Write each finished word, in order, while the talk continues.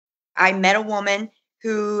I met a woman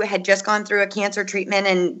who had just gone through a cancer treatment.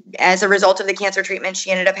 And as a result of the cancer treatment, she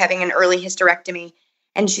ended up having an early hysterectomy.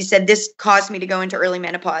 And she said, this caused me to go into early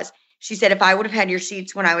menopause. She said, if I would have had your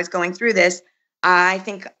sheets when I was going through this, I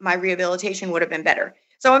think my rehabilitation would have been better.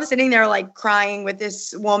 So I'm sitting there like crying with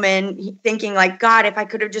this woman, thinking like, God, if I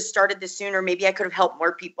could have just started this sooner, maybe I could have helped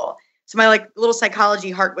more people. So my like little psychology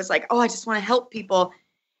heart was like, oh, I just want to help people.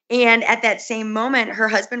 And at that same moment, her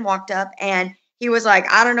husband walked up and he was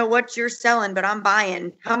like, I don't know what you're selling, but I'm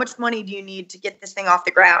buying. How much money do you need to get this thing off the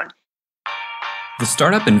ground? The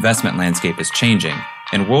startup investment landscape is changing,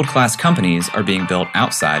 and world-class companies are being built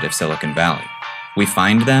outside of Silicon Valley. We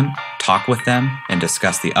find them, talk with them, and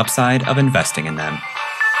discuss the upside of investing in them.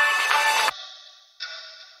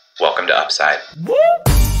 Welcome to Upside. Woo!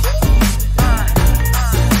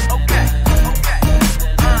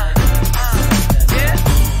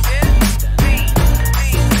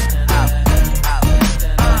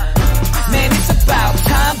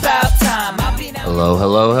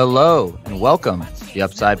 Hello, and welcome to the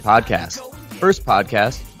Upside Podcast, first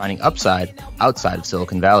podcast finding upside outside of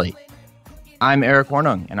Silicon Valley. I'm Eric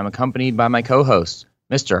Hornung, and I'm accompanied by my co-host,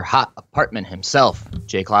 Mr. Hot Apartment himself,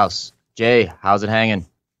 Jay Klaus. Jay, how's it hanging?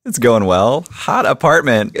 It's going well. Hot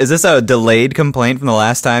apartment. Is this a delayed complaint from the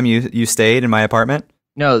last time you stayed in my apartment?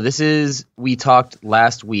 No, we talked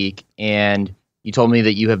last week, and you told me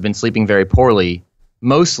that you have been sleeping very poorly,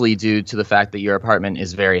 mostly due to the fact that your apartment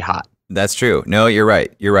is very hot. That's true. No, you're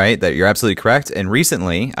right. You're absolutely correct. And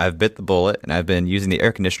recently, I've bit the bullet, and I've been using the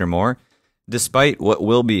air conditioner more, despite what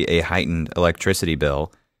will be a heightened electricity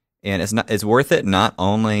bill. And it's worth it not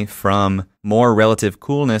only from more relative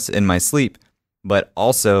coolness in my sleep, but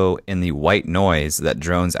also in the white noise that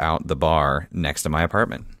drones out the bar next to my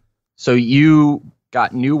apartment. So you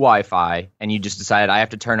got new Wi-Fi, and you just decided I have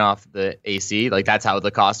to turn off the AC? Like, that's how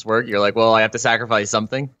the costs work? You're like, well, I have to sacrifice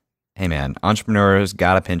something? Hey man, entrepreneurs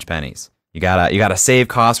gotta pinch pennies. You gotta save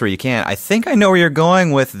costs where you can. I think I know where you're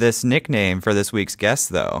going with this nickname for this week's guest,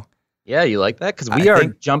 though. Yeah, you like that? Because we are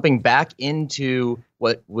jumping back into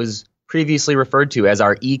what was previously referred to as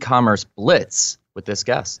our e-commerce blitz with this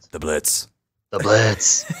guest. The Blitz. The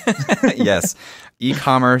Blitz. Yes,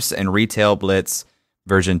 e-commerce and retail blitz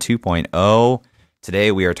version 2.0.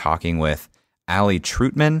 Today we are talking with Alli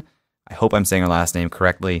Truttman. I hope I'm saying her last name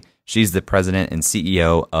correctly. She's the president and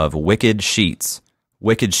CEO of Wicked Sheets.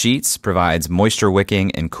 Wicked Sheets provides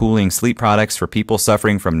moisture-wicking and cooling sleep products for people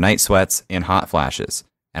suffering from night sweats and hot flashes.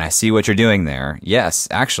 And I see what you're doing there. Yes,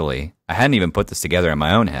 actually, I hadn't even put this together in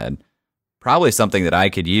my own head. Probably something that I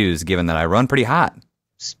could use given that I run pretty hot.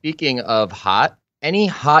 Speaking of hot, any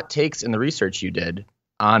hot takes in the research you did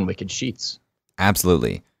on Wicked Sheets?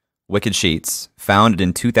 Absolutely. Wicked Sheets, founded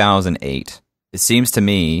in 2008. It seems to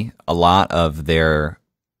me a lot of their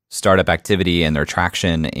startup activity and their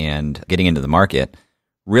traction and getting into the market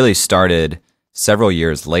really started several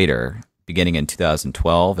years later, beginning in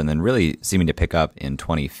 2012, and then really seeming to pick up in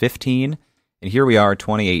 2015. And here we are,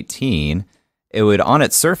 2018. It would, on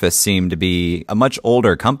its surface, seem to be a much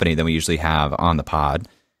older company than we usually have on the pod,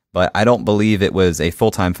 but I don't believe it was a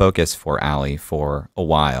full-time focus for Alli for a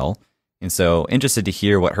while. And so interested to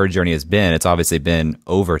hear what her journey has been. It's obviously been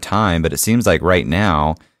over time, but it seems like right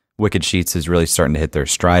now, Wicked Sheets is really starting to hit their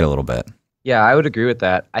stride a little bit. Yeah, I would agree with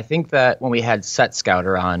that. I think that when we had Set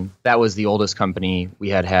Scouter on, that was the oldest company we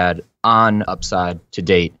had on Upside to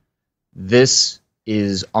date. This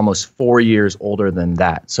is almost 4 years older than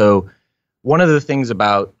that. So one of the things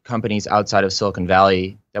about companies outside of Silicon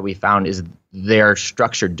Valley that we found is they're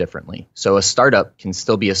structured differently. So a startup can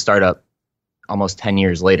still be a startup almost 10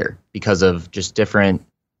 years later because of just different,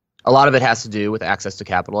 a lot of it has to do with access to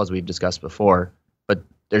capital, as we've discussed before, but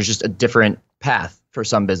there's just a different path for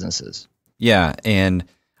some businesses. Yeah, and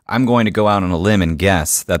I'm going to go out on a limb and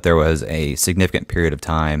guess that there was a significant period of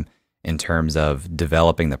time in terms of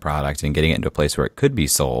developing the product and getting it into a place where it could be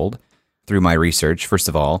sold. Through my research, first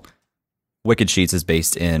of all, Wicked Sheets is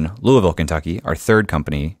based in Louisville, Kentucky, our third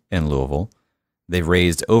company in Louisville. They've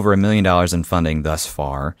raised over $1 million in funding thus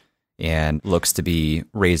far and looks to be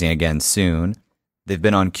raising again soon. They've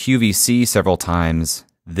been on QVC several times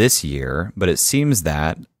this year, but it seems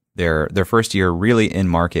that their first year really in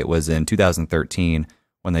market was in 2013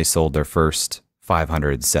 when they sold their first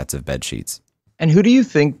 500 sets of bed sheets. And who do you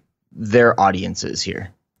think their audience is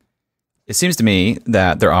here? It seems to me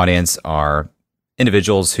that their audience are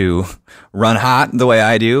individuals who run hot the way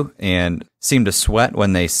I do and seem to sweat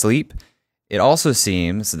when they sleep. It also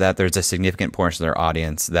seems that there's a significant portion of their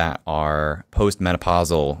audience that are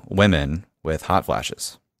postmenopausal women with hot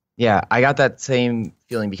flashes. Yeah, I got that same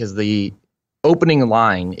feeling because the opening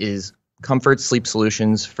line is comfort sleep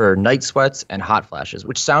solutions for night sweats and hot flashes,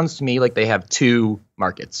 which sounds to me like they have two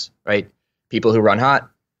markets, right? People who run hot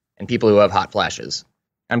and people who have hot flashes.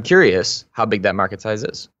 I'm curious how big that market size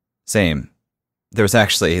is. Same. There was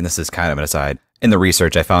actually, and this is kind of an aside, in the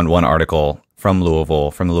research, I found one article from the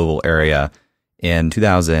Louisville area in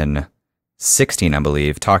 2016, I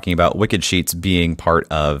believe, talking about Wicked Sheets being part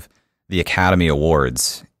of the Academy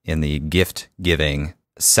Awards in the gift giving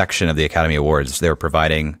section of the Academy Awards. They were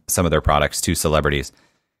providing some of their products to celebrities.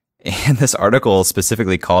 And this article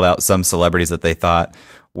specifically called out some celebrities that they thought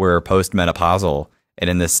were postmenopausal and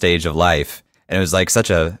in this stage of life. And it was like such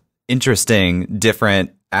a interesting,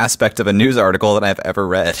 different aspect of a news article that I've ever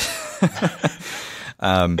read.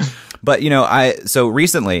 But, so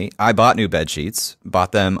recently I bought new bed sheets,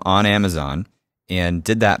 bought them on Amazon, and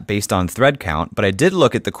did that based on thread count. But I did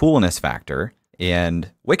look at the coolness factor, and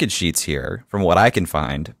Wicked Sheets here, from what I can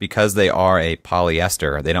find, because they are a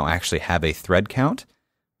polyester, they don't actually have a thread count,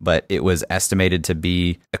 but it was estimated to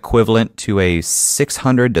be equivalent to a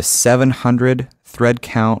 600 to 700 thread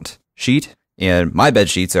count sheet. And my bed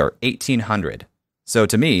sheets are 1,800. So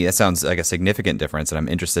to me, that sounds like a significant difference, and I'm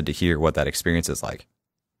interested to hear what that experience is like.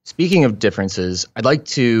 Speaking of differences, I'd like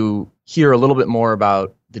to hear a little bit more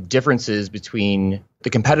about the differences between the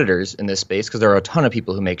competitors in this space, because there are a ton of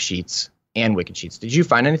people who make sheets and Wicked Sheets. Did you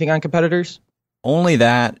find anything on competitors? Only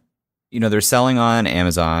that, they're selling on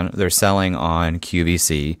Amazon, they're selling on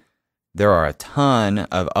QVC. There are a ton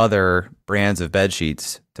of other brands of bed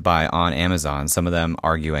sheets to buy on Amazon, some of them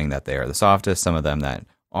arguing that they are the softest, some of them that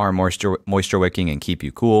are moisture wicking and keep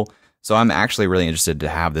you cool. So I'm actually really interested to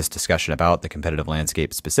have this discussion about the competitive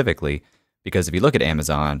landscape specifically, because if you look at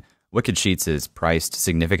Amazon, Wicked Sheets is priced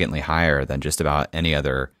significantly higher than just about any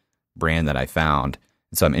other brand that I found.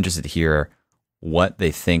 And so I'm interested to hear what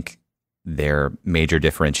they think their major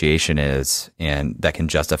differentiation is and that can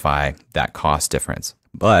justify that cost difference.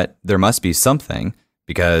 But there must be something,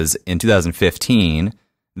 because in 2015,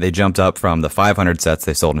 they jumped up from the 500 sets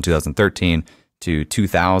they sold in 2013 to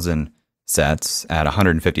 2,000 sets at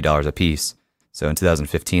 $150 a piece. So in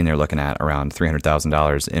 2015, they're looking at around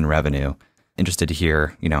 $300,000 in revenue. Interested to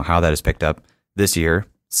hear, how that has picked up this year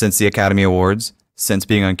since the Academy Awards, since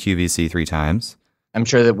being on QVC 3 times. I'm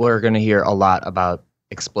sure that we're going to hear a lot about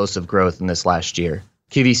explosive growth in this last year.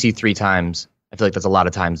 QVC 3 times. I feel like that's a lot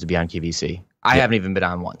of times to be on QVC. I haven't even been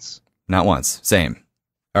on once. Not once. Same.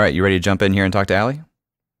 All right, you ready to jump in here and talk to Alli?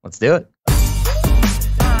 Let's do it.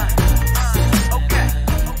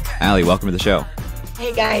 Alli, welcome to the show.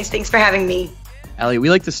 Hey guys, thanks for having me. Alli,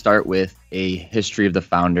 we like to start with a history of the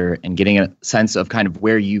founder and getting a sense of kind of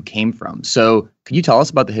where you came from. So could you tell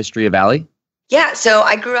us about the history of Alli? Yeah, so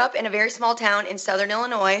I grew up in a very small town in southern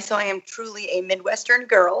Illinois, so I am truly a Midwestern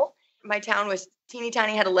girl. My town was teeny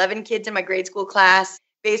tiny, had 11 kids in my grade school class.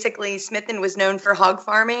 Basically, Smithton was known for hog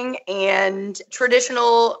farming and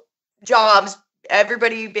traditional jobs.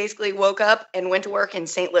 Everybody basically woke up and went to work in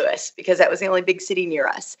St. Louis because that was the only big city near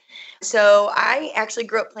us. So I actually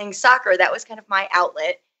grew up playing soccer. That was kind of my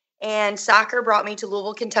outlet. And soccer brought me to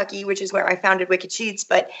Louisville, Kentucky, which is where I founded Wicked Sheets.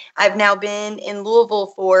 But I've now been in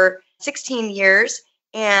Louisville for 16 years.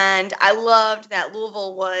 And I loved that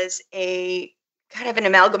Louisville was a kind of an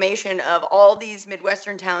amalgamation of all these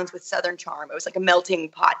Midwestern towns with Southern charm. It was like a melting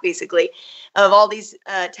pot, basically, of all these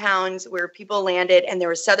towns where people landed, and there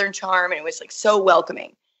was Southern charm, and it was like so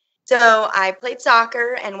welcoming. So I played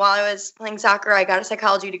soccer, and while I was playing soccer, I got a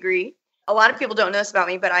psychology degree. A lot of people don't know this about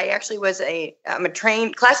me, but I actually I'm a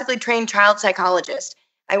classically trained child psychologist.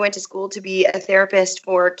 I went to school to be a therapist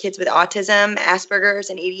for kids with autism, Asperger's,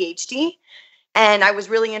 and ADHD, and I was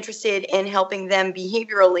really interested in helping them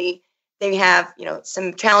behaviorally. They have,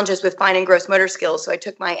 some challenges with fine and gross motor skills. So I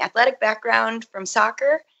took my athletic background from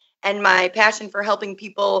soccer and my passion for helping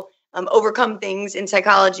people overcome things in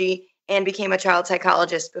psychology and became a child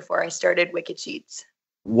psychologist before I started Wicked Sheets.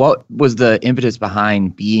 What was the impetus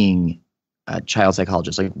behind being a child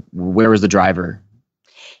psychologist? Like, where was the driver?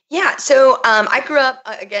 Yeah, so I grew up,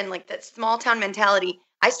 again, like that small town mentality.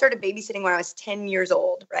 I started babysitting when I was 10 years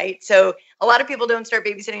old, right? So a lot of people don't start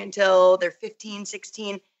babysitting until they're 15,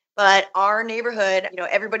 16. But our neighborhood,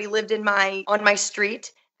 everybody lived on my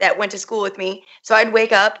street that went to school with me. So I'd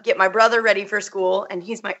wake up, get my brother ready for school, and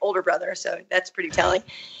he's my older brother, so that's pretty telling.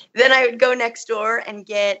 Then I would go next door and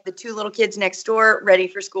get the 2 little kids next door ready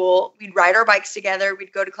for school. We'd ride our bikes together,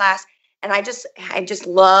 we'd go to class, and I just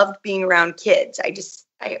loved being around kids.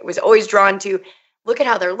 I was always drawn to look at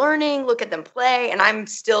how they're learning, look at them play, and I'm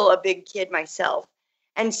still a big kid myself.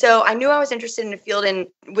 And so I knew I was interested in a field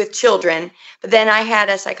with children, but then I had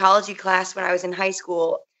a psychology class when I was in high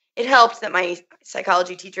school, it helped that my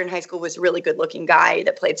psychology teacher in high school was a really good looking guy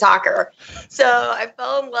that played soccer. So I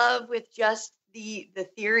fell in love with just the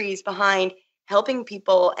theories behind helping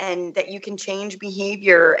people, and that you can change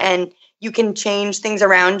behavior and you can change things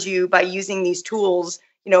around you by using these tools,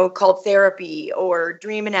 called therapy or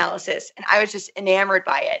dream analysis. And I was just enamored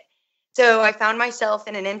by it. So I found myself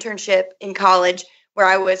in an internship in college where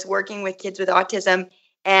I was working with kids with autism.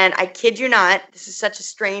 And I kid you not, this is such a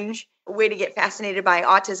strange way to get fascinated by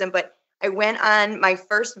autism, but I went on my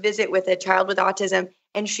first visit with a child with autism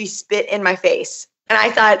and she spit in my face. And I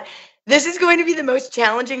thought, this is going to be the most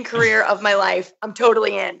challenging career of my life. I'm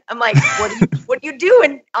totally in. I'm like, what do you do?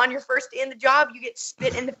 And on your first day in the job, you get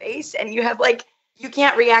spit in the face and you have you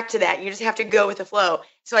can't react to that. You just have to go with the flow.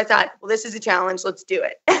 So I thought, well, this is a challenge. Let's do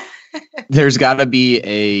it. There's got to be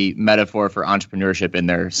a metaphor for entrepreneurship in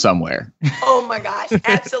there somewhere. Oh my gosh.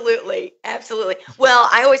 Absolutely. Absolutely. Well,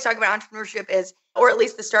 I always talk about entrepreneurship as, or at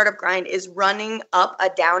least the startup grind, is running up a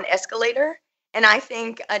down escalator. And I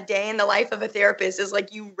think a day in the life of a therapist is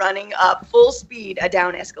like you running up full speed a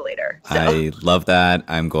down escalator. So. I love that.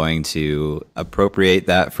 I'm going to appropriate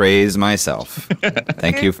that phrase myself.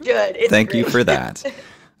 Thank you. Thank you for that.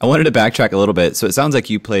 I wanted to backtrack a little bit. So it sounds like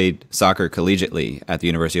you played soccer collegiately at the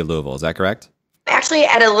University of Louisville. Is that correct? Actually,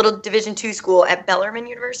 at a little Division II school at Bellarmine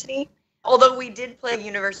University. Although we did play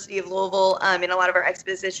University of Louisville in a lot of our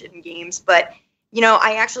exposition games, but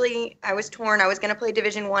I was torn. I was going to play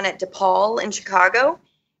Division I at DePaul in Chicago,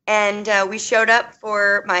 and we showed up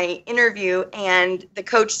for my interview, and the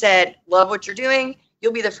coach said, "Love what you're doing.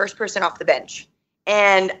 You'll be the first person off the bench."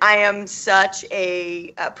 And I am such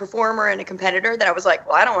a performer and a competitor that I was like,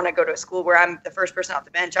 well, I don't want to go to a school where I'm the first person off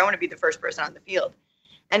the bench. I want to be the first person on the field.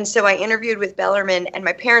 And so I interviewed with Bellarmine, and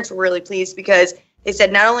my parents were really pleased because they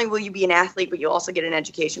said, not only will you be an athlete, but you'll also get an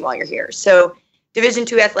education while you're here. So Division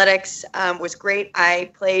II athletics was great.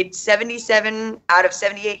 I played 77 out of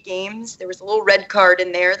 78 games. There was a little red card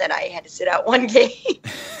in there that I had to sit out one game.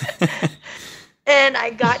 And I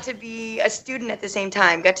got to be a student at the same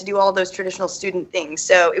time, got to do all those traditional student things.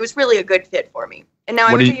 So it was really a good fit for me. And now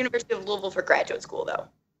I went to the University of Louisville for graduate school, though.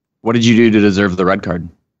 What did you do to deserve the red card?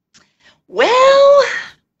 Well,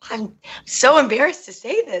 I'm so embarrassed to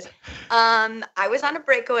say this. I was on a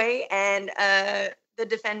breakaway, and the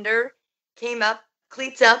defender came up,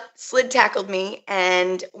 cleats up, slid tackled me.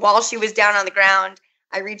 And while she was down on the ground,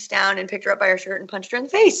 I reached down and picked her up by her shirt and punched her in the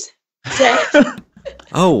face.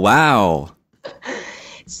 Oh, wow.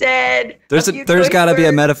 Said there's got to be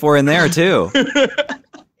a metaphor in there too.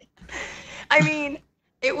 I mean,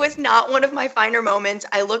 it was not one of my finer moments.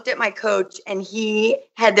 I looked at my coach and he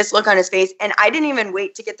had this look on his face, and I didn't even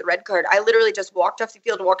wait to get the red card. I literally just walked off the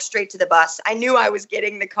field and walked straight to the bus. I knew I was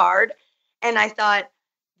getting the card, and I thought,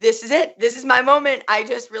 this is it. This is my moment. I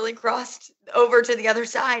just really crossed over to the other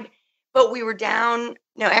side. But we were down.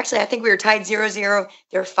 No, actually, I think we were tied 0-0.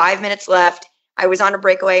 There were 5 minutes left. I was on a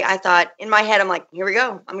breakaway. I thought, in my head, I'm like, here we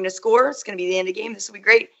go. I'm going to score. It's going to be the end of the game. This will be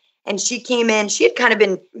great. And she came in. She had kind of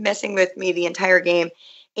been messing with me the entire game.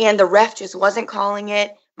 And the ref just wasn't calling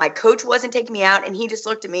it. My coach wasn't taking me out. And he just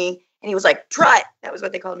looked at me and he was like, Trutt. That was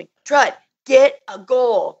what they called me. Trutt, get a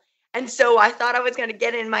goal. And so I thought I was going to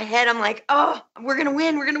get it in my head. I'm like, oh, we're going to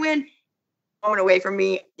win. We're going to win. A moment away from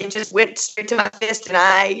me. It just went straight to my fist and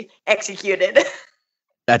I executed.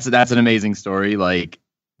 That's an amazing story. Like,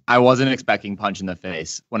 I wasn't expecting punch in the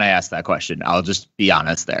face when I asked that question. I'll just be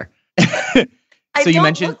honest there. I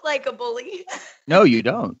don't look like a bully. No, you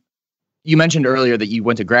don't. You mentioned earlier that you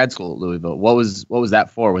went to grad school at Louisville. What was that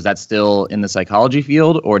for? Was that still in the psychology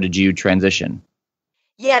field, or did you transition?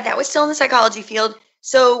 Yeah, that was still in the psychology field.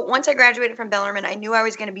 So once I graduated from Bellarmine, I knew I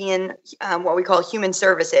was going to be in what we call human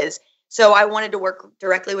services. So I wanted to work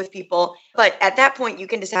directly with people. But at that point, you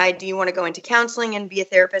can decide, do you want to go into counseling and be a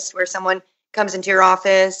therapist where someone comes into your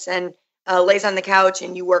office and lays on the couch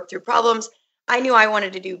and you work through problems? I knew I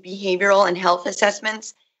wanted to do behavioral and health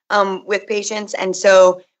assessments with patients. And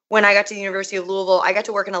so when I got to the University of Louisville, I got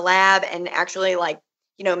to work in a lab and actually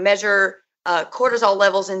measure cortisol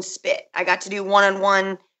levels in spit. I got to do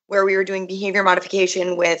one-on-one where we were doing behavior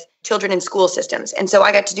modification with children in school systems. And so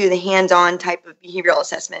I got to do the hands-on type of behavioral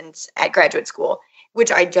assessments at graduate school,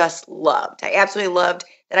 which I just loved. I absolutely loved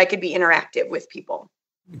that I could be interactive with people.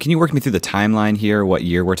 Can you work me through the timeline here, what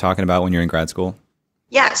year we're talking about when you're in grad school?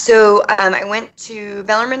 Yeah, so I went to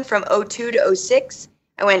Bellarmine from 2002 to 2006.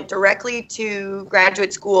 I went directly to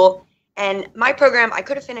graduate school, and my program, I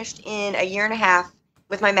could have finished in a year and a half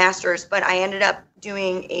with my master's, but I ended up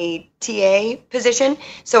doing a TA position.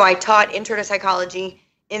 So I taught intro to psychology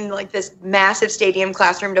in this massive stadium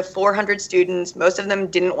classroom to 400 students. Most of them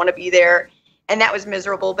didn't want to be there. and that was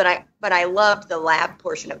miserable, but I loved the lab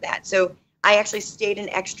portion of that. So I actually stayed an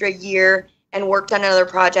extra year and worked on another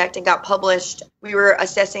project and got published. We were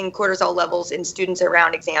assessing cortisol levels in students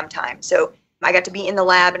around exam time. So I got to be in the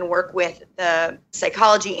lab and work with the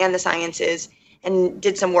psychology and the sciences and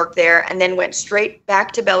did some work there, and then went straight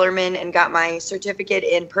back to Bellarmine and got my certificate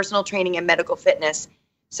in personal training and medical fitness.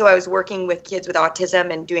 So I was working with kids with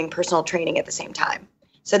autism and doing personal training at the same time.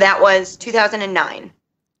 So that was 2009.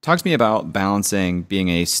 Talk to me about balancing being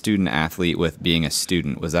a student athlete with being a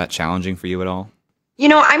student. Was that challenging for you at all? You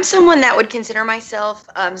know, I'm someone that would consider myself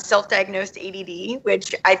self-diagnosed ADD,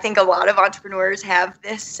 which I think a lot of entrepreneurs have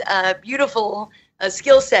this beautiful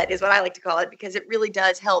skill set, is what I like to call it, because it really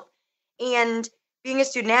does help. And being a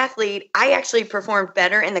student athlete, I actually performed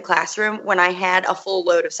better in the classroom when I had a full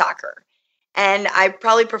load of soccer. And I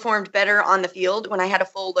probably performed better on the field when I had a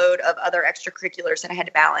full load of other extracurriculars that I had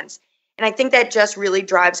to balance. And I think that just really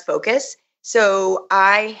drives focus. So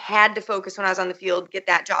I had to focus when I was on the field, get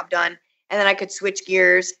that job done, and then I could switch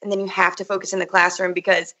gears. And then you have to focus in the classroom,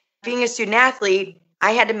 because being a student athlete,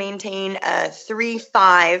 I had to maintain a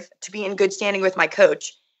 3.5 to be in good standing with my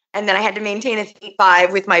coach. And then I had to maintain a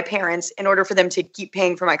 3.5 with my parents in order for them to keep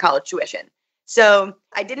paying for my college tuition. So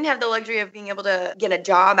I didn't have the luxury of being able to get a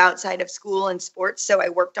job outside of school and sports. So I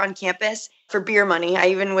worked on campus for beer money. I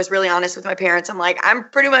even was really honest with my parents. I'm like, I'm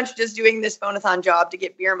pretty much just doing this phone-a-thon job to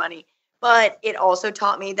get beer money. But it also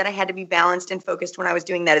taught me that I had to be balanced and focused when I was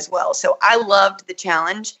doing that as well. So I loved the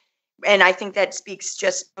challenge. And I think that speaks,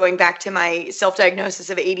 just going back to my self-diagnosis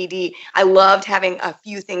of ADD, I loved having a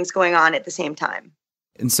few things going on at the same time.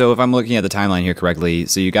 And so if I'm looking at the timeline here correctly,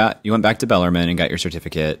 so you went back to Bellarmine and got your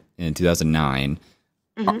certificate in 2009.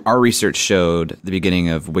 Mm-hmm. Our research showed the beginning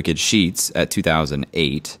of Wicked Sheets at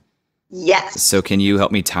 2008. Yes. So can you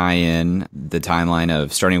help me tie in the timeline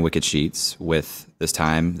of starting Wicked Sheets with this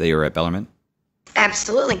time that you were at Bellarmine?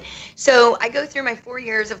 Absolutely. So I go through my 4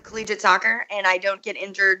 years of collegiate soccer and I don't get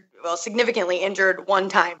injured, well, significantly injured one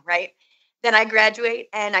time, right? Then I graduate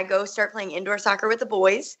and I go start playing indoor soccer with the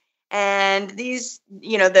boys. And these,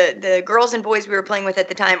 you know, the girls and boys we were playing with at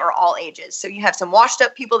the time are all ages. So you have some washed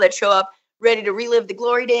up people that show up ready to relive the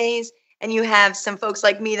glory days. And you have some folks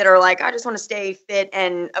like me that are like, I just want to stay fit.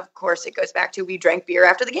 And of course, it goes back to, we drank beer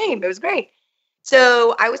after the game. It was great.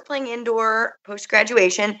 So I was playing indoor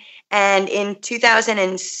post-graduation. And in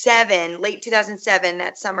 2007, late 2007,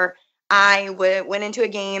 that summer, I went into a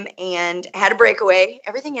game and had a breakaway.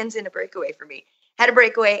 Everything ends in a breakaway for me. Had a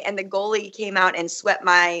breakaway, and the goalie came out and swept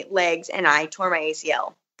my legs, and I tore my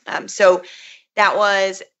ACL. So that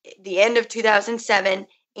was the end of 2007,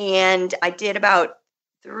 and I did about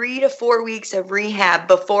 3 to 4 weeks of rehab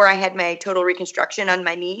before I had my total reconstruction on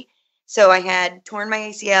my knee. So I had torn my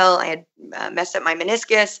ACL, I had messed up my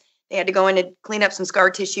meniscus. They had to go in and clean up some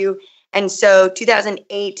scar tissue. And so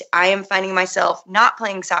 2008, I am finding myself not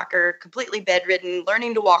playing soccer, completely bedridden,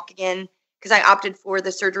 learning to walk again, because I opted for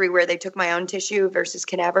the surgery where they took my own tissue versus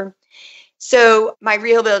cadaver. So my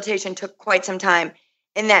rehabilitation took quite some time.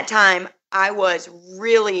 In that time, I was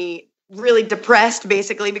really, really depressed,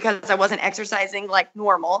 basically, because I wasn't exercising like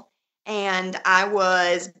normal. And I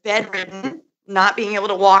was bedridden, not being able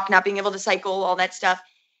to walk, not being able to cycle, all that stuff.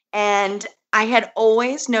 And I had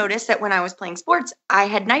always noticed that when I was playing sports, I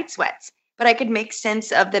had night sweats. But I could make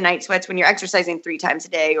sense of the night sweats when you're exercising 3 times a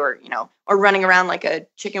day, or running around like a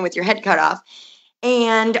chicken with your head cut off.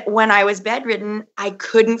 And when I was bedridden, I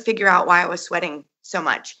couldn't figure out why I was sweating so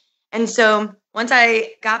much. And so once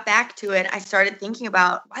I got back to it, I started thinking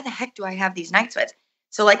about, why the heck do I have these night sweats?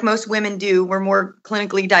 So like most women do, we're more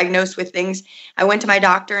clinically diagnosed with things. I went to my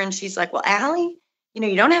doctor and she's like, well, Alli,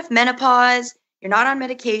 you don't have menopause, you're not on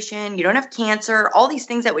medication, you don't have cancer, all these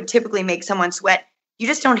things that would typically make someone sweat, you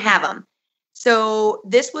just don't have them. So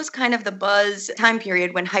this was kind of the buzz time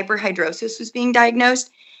period when hyperhidrosis was being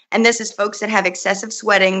diagnosed. And this is folks that have excessive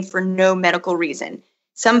sweating for no medical reason.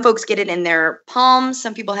 Some folks get it in their palms.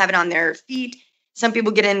 Some people have it on their feet. Some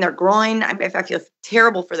people get it in their groin. I feel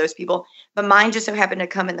terrible for those people. But mine just so happened to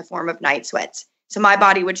come in the form of night sweats. So my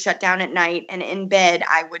body would shut down at night, and in bed,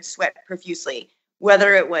 I would sweat profusely,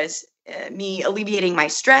 whether it was me alleviating my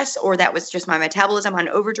stress or that was just my metabolism on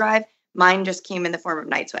overdrive. Mine just came in the form of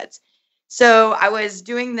night sweats. So I was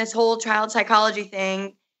doing this whole child psychology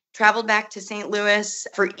thing, traveled back to St. Louis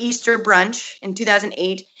for Easter brunch in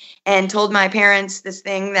 2008, and told my parents this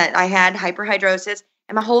thing that I had hyperhidrosis.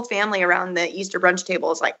 And my whole family around the Easter brunch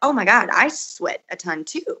table is like, oh my God, I sweat a ton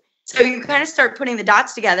too. So you kind of start putting the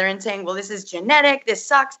dots together and saying, well, this is genetic, this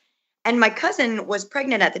sucks. And my cousin was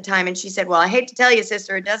pregnant at the time, and she said, well, I hate to tell you,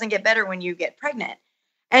 sister, it doesn't get better when you get pregnant.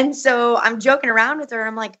 And so I'm joking around with her. And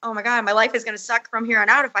I'm like, oh my God, my life is going to suck from here on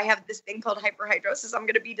out. If I have this thing called hyperhidrosis, I'm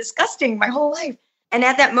going to be disgusting my whole life. And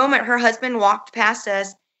at that moment, her husband walked past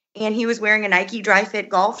us and he was wearing a Nike Dry Fit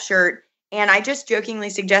golf shirt. And I just jokingly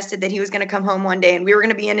suggested that he was going to come home one day and we were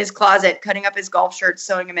going to be in his closet, cutting up his golf shirts,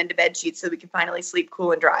 sewing them into bed sheets so we could finally sleep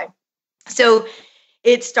cool and dry. So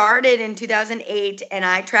it started in 2008 and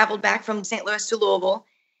I traveled back from St. Louis to Louisville.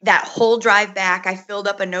 That whole drive back, I filled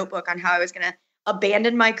up a notebook on how I was going to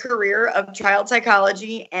abandon my career of child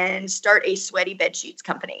psychology and start a sweaty bed sheets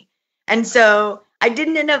company. And so I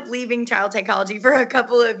didn't end up leaving child psychology for a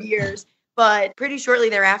couple of years, but pretty shortly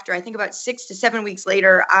thereafter, I think about 6 to 7 weeks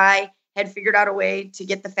later, I had figured out a way to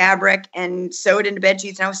get the fabric and sew it into bed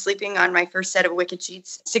sheets. And I was sleeping on my first set of Wicked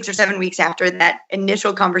sheets 6 or 7 weeks after that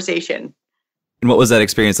initial conversation. And what was that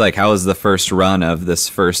experience like? How was the first run of this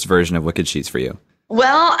first version of Wicked Sheets for you?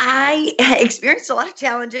 Well, I experienced a lot of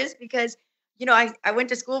challenges because, I went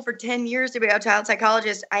to school for 10 years to be a child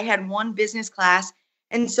psychologist. I had one business class.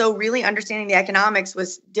 And so really understanding the economics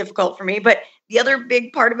was difficult for me. But the other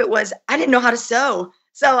big part of it was I didn't know how to sew.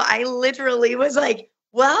 So I literally was like,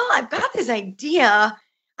 well, I've got this idea.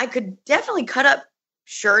 I could definitely cut up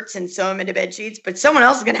shirts and sew them into bed sheets, but someone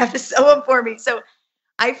else is going to have to sew them for me. So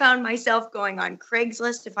I found myself going on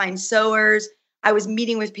Craigslist to find sewers. I was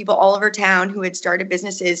meeting with people all over town who had started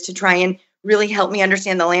businesses to try and really help me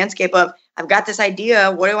understand the landscape of, I've got this idea.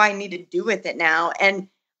 What do I need to do with it now? And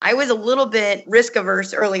I was a little bit risk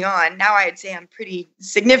averse early on. Now I'd say I'm pretty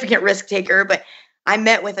significant risk taker, but I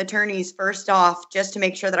met with attorneys first off just to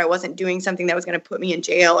make sure that I wasn't doing something that was going to put me in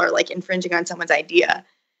jail or like infringing on someone's idea.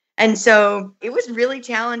 And so it was really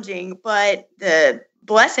challenging, but the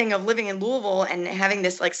blessing of living in Louisville and having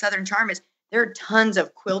this like Southern charm is there are tons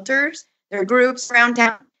of quilters. There are groups around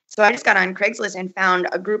town. So I just got on Craigslist and found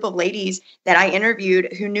a group of ladies that I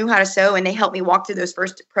interviewed who knew how to sew, and they helped me walk through those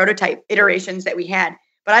first prototype iterations that we had.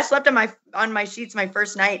 But I slept on my sheets my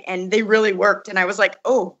first night, and they really worked. And I was like,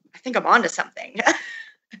 oh, I think I'm onto something.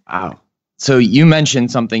 Wow. So you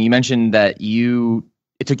mentioned something. You mentioned that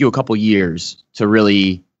it took you a couple years to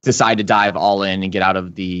really decide to dive all in and get out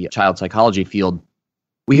of the child psychology field.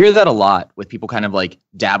 We hear that a lot with people kind of like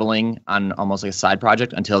dabbling on almost like a side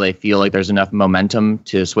project until they feel like there's enough momentum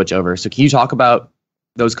to switch over. So can you talk about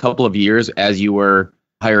those couple of years as you were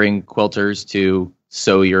hiring quilters to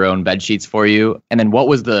sew your own bed sheets for you? And then what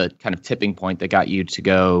was the kind of tipping point that got you to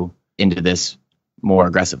go into this more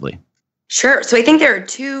aggressively? Sure. So I think there are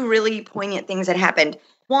two really poignant things that happened.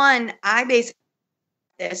 One, I basically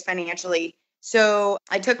did this financially. So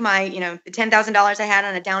I took my, the $10,000 I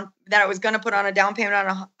had that I was going to put on a down payment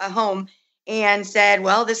on a home and said,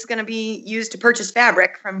 well, this is going to be used to purchase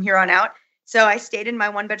fabric from here on out. So I stayed in my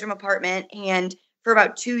 1-bedroom apartment and for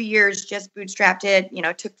about 2 years, just bootstrapped it,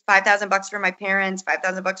 took $5,000 from my parents,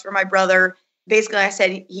 $5,000 from my brother. Basically, I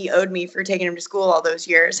said he owed me for taking him to school all those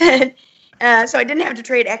years. So I didn't have to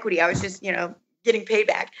trade equity. I was just, getting paid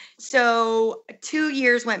back. So 2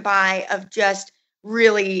 years went by of just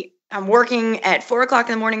really, I'm working at 4 o'clock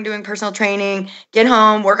in the morning doing personal training, get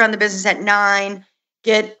home, work on the business at 9,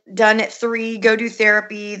 get done at 3, go do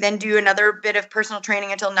therapy, then do another bit of personal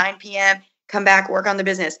training until 9 p.m., come back, work on the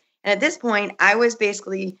business. And at this point, I was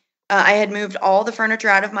basically, I had moved all the furniture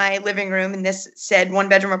out of my living room in this said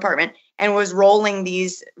 1-bedroom apartment and was rolling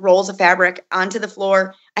these rolls of fabric onto the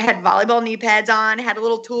floor. I had volleyball knee pads on, had a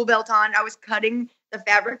little tool belt on. I was cutting the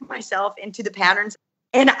fabric myself into the patterns.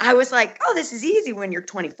 And I was like, oh, this is easy when you're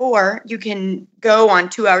 24. You can go on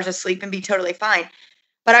 2 hours of sleep and be totally fine.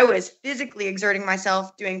 But I was physically exerting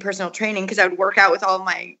myself doing personal training because I would work out with all of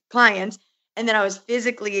my clients. And then I was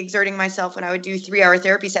physically exerting myself when I would do 3-hour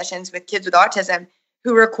therapy sessions with kids with autism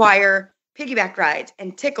who require piggyback rides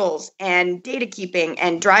and tickles and data keeping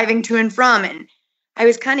and driving to and from. And I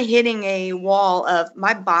was kind of hitting a wall of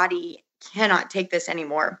my body cannot take this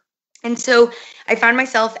anymore. And so I found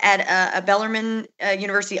myself at a Bellarmine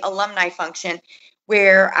University alumni function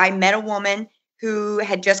where I met a woman who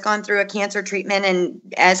had just gone through a cancer treatment. And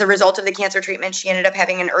as a result of the cancer treatment, she ended up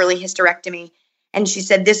having an early hysterectomy. And she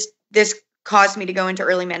said, this caused me to go into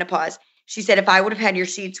early menopause. She said, if I would have had your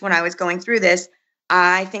sheets when I was going through this,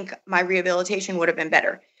 I think my rehabilitation would have been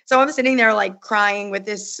better. So I'm sitting there like crying with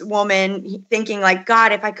this woman thinking like,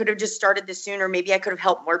 God, if I could have just started this sooner, maybe I could have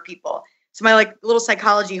helped more people. So my like little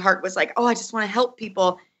psychology heart was like, oh, I just want to help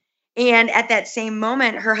people. And at that same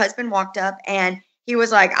moment, her husband walked up and he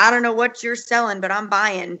was like, I don't know what you're selling, but I'm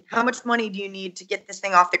buying. How much money do you need to get this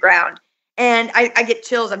thing off the ground? And I get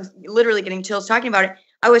chills. I'm literally getting chills talking about it.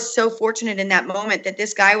 I was so fortunate in that moment that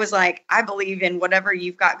this guy was like, I believe in whatever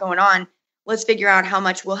you've got going on. let's figure out how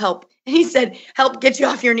much will help. And he said, help get you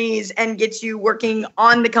off your knees and get you working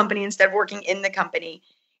on the company instead of working in the company.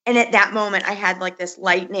 And at that moment, I had like this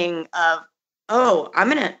lightning of, oh, I'm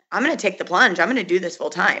gonna take the plunge. I'm gonna do this full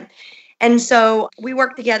time. And so we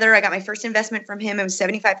worked together. I got my first investment from him. It was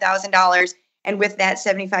 $75,000. And with that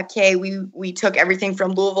 75K, we took everything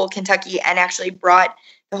from Louisville, Kentucky, and actually brought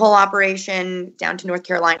the whole operation down to North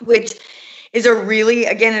Carolina, which is a really,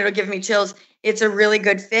 again, it'll give me chills. It's a really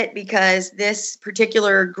good fit because this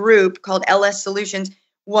particular group called LS Solutions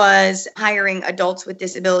was hiring adults with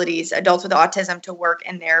disabilities, adults with autism to work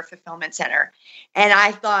in their fulfillment center. And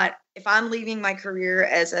I thought, if I'm leaving my career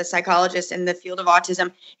as a psychologist in the field of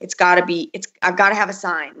autism, I've got to have a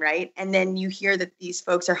sign, right? And then you hear that these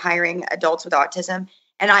folks are hiring adults with autism.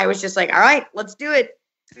 And I was just like, all right, let's do it.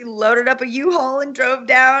 We loaded up a U-Haul and drove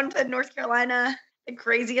down to North Carolina, the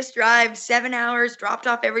craziest drive, 7 hours, dropped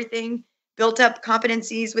off everything, built up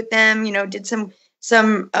competencies with them, did some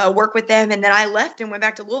work with them. And then I left and went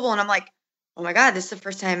back to Louisville, and I'm like, oh my God, this is the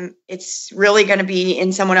first time it's really going to be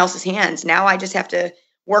in someone else's hands. Now I just have to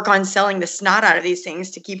work on selling the snot out of these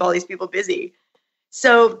things to keep all these people busy.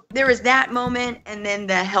 So there was that moment, and then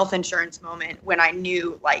the health insurance moment when I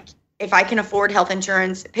knew, like, if I can afford health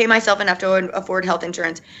insurance, pay myself enough to afford health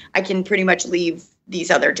insurance, I can pretty much leave these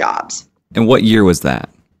other jobs. And what year was that?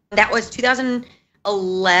 That was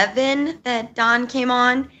 2011 that Don came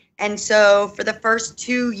on. And so for the first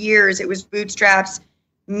 2 years, it was bootstraps,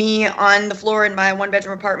 me on the floor in my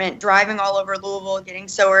one-bedroom apartment, driving all over Louisville, getting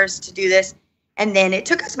sewers to do this. And then it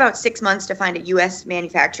took us about 6 months to find a U.S.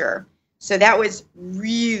 manufacturer. So that was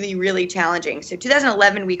really, really challenging. So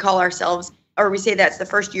 2011, we call ourselves, or we say that's the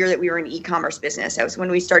first year that we were an e-commerce business. That was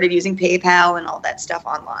when we started using PayPal and all that stuff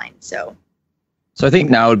online. So I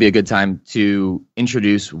think now would be a good time to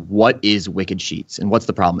introduce what is Wicked Sheets and what's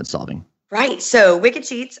the problem it's solving. Right. So Wicked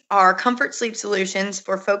Sheets are comfort sleep solutions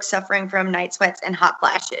for folks suffering from night sweats and hot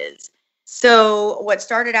flashes. So what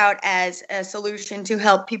started out as a solution to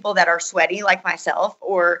help people that are sweaty like myself,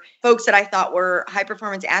 or folks that I thought were high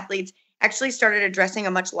performance athletes, actually started addressing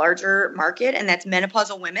a much larger market, and that's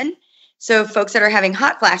menopausal women. So folks that are having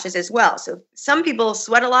hot flashes as well. So some people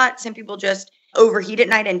sweat a lot. Some people just overheat at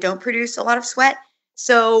night and don't produce a lot of sweat.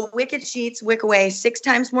 So Wicked Sheets wick away 6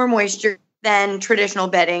 times more moisture than traditional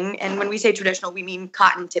bedding. And when we say traditional, we mean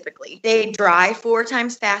cotton typically. They dry 4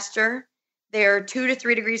 times faster. They're 2 to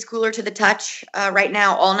 3 degrees cooler to the touch right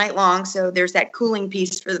now all night long. So there's that cooling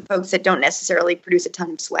piece for the folks that don't necessarily produce a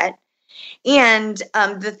ton of sweat. And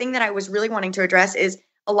the thing that I was really wanting to address is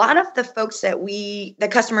a lot of the folks the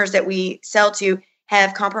customers that we sell to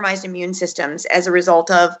have compromised immune systems as a result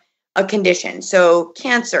of a condition. So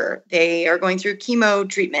cancer, they are going through chemo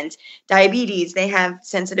treatment, diabetes, they have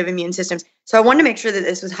sensitive immune systems. So I wanted to make sure that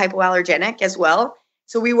this was hypoallergenic as well.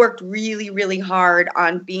 So we worked really, really hard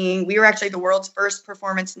on we were actually the world's first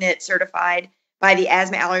performance knit certified by the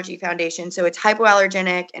Asthma Allergy Foundation. So it's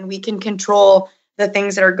hypoallergenic, and we can control the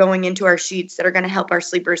things that are going into our sheets that are going to help our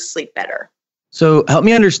sleepers sleep better. So help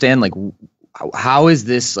me understand, like, how is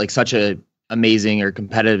this like such a amazing or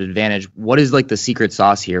competitive advantage? What is like the secret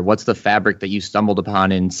sauce here? What's the fabric that you stumbled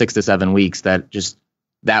upon in 6 to 7 weeks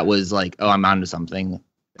that was like, oh, I'm onto something?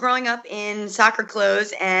 Growing up in soccer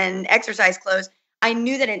clothes and exercise clothes, I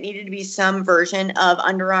knew that it needed to be some version of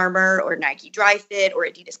Under Armour or Nike Dry Fit or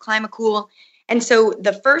Adidas Climacool. And so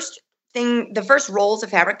the first rolls of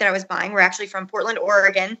fabric that I was buying were actually from Portland,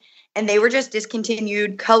 Oregon, and they were just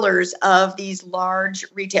discontinued colors of these large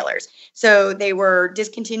retailers. So they were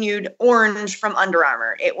discontinued orange from Under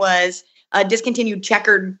Armour. It was a discontinued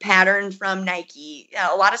checkered pattern from Nike.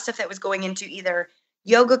 A lot of stuff that was going into either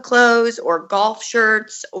yoga clothes or golf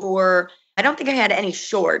shirts, or I don't think I had any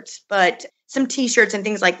shorts, but some t-shirts and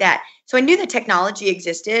things like that. So I knew the technology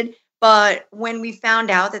existed. But when we found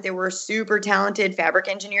out that there were super talented fabric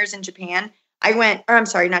engineers in Taiwan.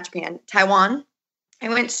 I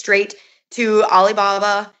went straight to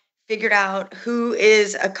Alibaba, figured out who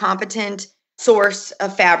is a competent source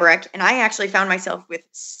of fabric. And I actually found myself with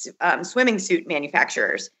swimming suit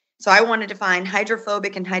manufacturers. So I wanted to find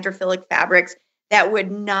hydrophobic and hydrophilic fabrics that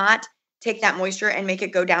would not take that moisture and make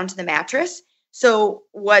it go down to the mattress. So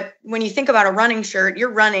when you think about a running shirt, you're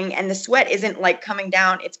running and the sweat isn't like coming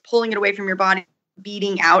down. It's pulling it away from your body,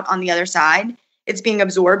 beating out on the other side. It's being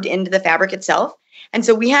absorbed into the fabric itself. And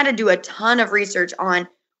so we had to do a ton of research on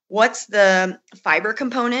what's the fiber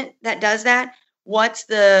component that does that? What's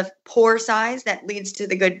the pore size that leads to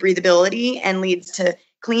the good breathability and leads to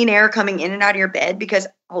clean air coming in and out of your bed? Because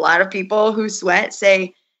a lot of people who sweat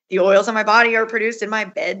say the oils on my body are produced and my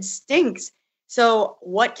bed stinks. So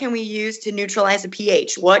what can we use to neutralize the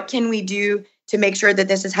pH? What can we do to make sure that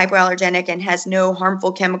this is hypoallergenic and has no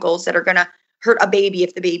harmful chemicals that are going to hurt a baby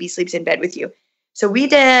if the baby sleeps in bed with you. So we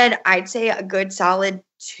did, I'd say, a good solid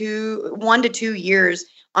 1 to 2 years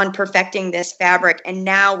on perfecting this fabric. And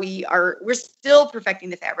now we're still perfecting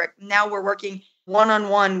the fabric. Now we're working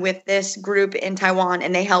one-on-one with this group in Taiwan,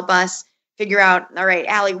 and they help us figure out, all right,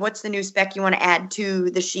 Alli, what's the new spec you want to add to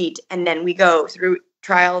the sheet? And then we go through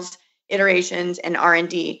trials, iterations, and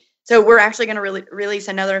R&D. So we're actually going to release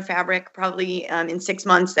another fabric probably in 6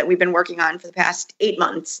 months that we've been working on for the past 8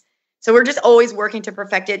 months. So we're just always working to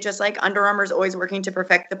perfect it, just like Under Armour's always working to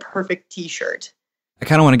perfect the perfect T-shirt. I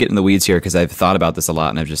kind of want to get in the weeds here because I've thought about this a lot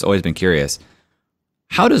and I've just always been curious.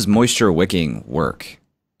 How does moisture wicking work?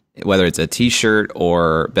 Whether it's a T-shirt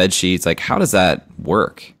or bed sheets, like how does that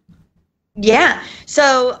work? Yeah.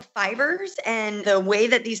 So fibers and the way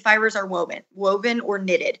that these fibers are woven or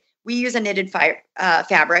knitted, we use a knitted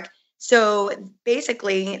fabric. So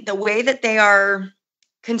basically the way that they are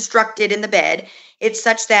constructed in the bed, it's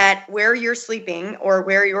such that where you're sleeping or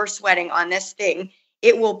where you're sweating on this thing,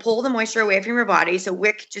 it will pull the moisture away from your body. So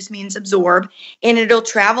wick just means absorb, and it'll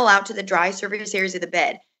travel out to the dry surface areas of the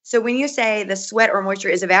bed. So when you say the sweat or moisture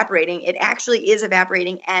is evaporating, it actually is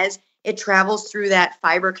evaporating as it travels through that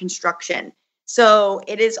fiber construction. So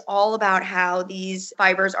it is all about how these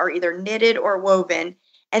fibers are either knitted or woven.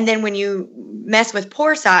 And then when you mess with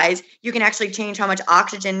pore size, you can actually change how much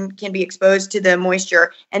oxygen can be exposed to the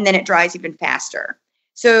moisture, and then it dries even faster.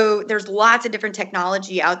 So there's lots of different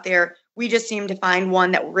technology out there. We just seem to find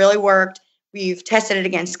one that really worked. We've tested it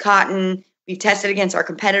against cotton. We've tested it against our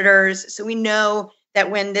competitors. So we know that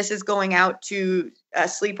when this is going out to a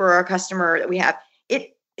sleeper or a customer that we have,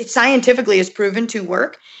 it scientifically is proven to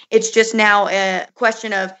work. It's just now a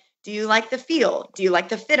question of, do you like the feel? Do you like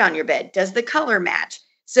the fit on your bed? Does the color match?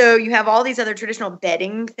 So you have all these other traditional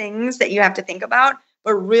bedding things that you have to think about.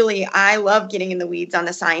 But really, I love getting in the weeds on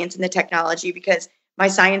the science and the technology because my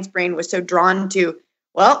science brain was so drawn to,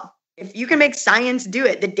 well, if you can make science do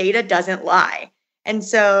it, the data doesn't lie. And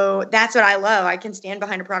so that's what I love. I can stand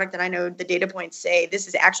behind a product that I know the data points say this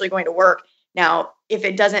is actually going to work. Now, if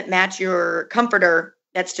it doesn't match your comforter,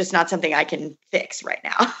 that's just not something I can fix right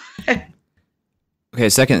now. Okay,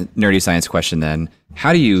 second nerdy science question then.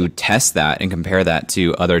 How do you test that and compare that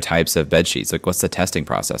to other types of bed sheets? Like, what's the testing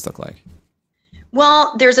process look like?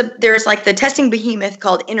 Well, there's like the testing behemoth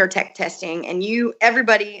called Intertech testing, and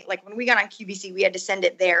everybody, like when we got on QVC, we had to send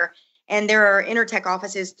it there. And there are Intertech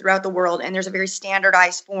offices throughout the world, and there's a very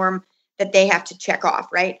standardized form that they have to check off,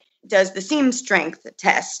 right? Does the seam strength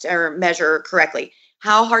test or measure correctly?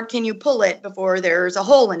 How hard can you pull it before there's a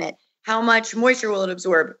hole in it? How much moisture will it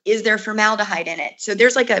absorb? Is there formaldehyde in it? So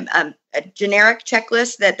there's like a generic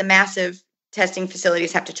checklist that the massive testing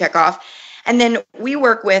facilities have to check off. And then we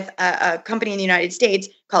work with a company in the United States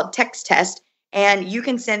called Tex Test, and you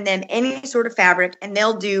can send them any sort of fabric and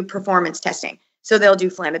they'll do performance testing. So they'll do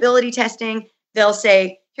flammability testing. They'll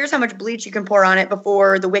say, here's how much bleach you can pour on it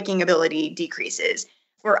before the wicking ability decreases.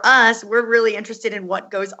 For us, we're really interested in what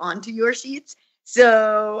goes onto your sheets.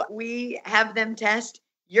 So we have them test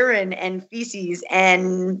urine and feces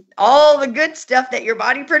and all the good stuff that your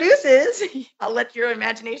body produces. I'll let your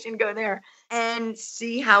imagination go there and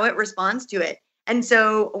see how it responds to it. And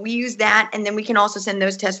so we use that. And then we can also send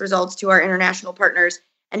those test results to our international partners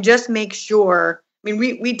and just make sure, I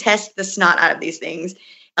mean, we test the snot out of these things.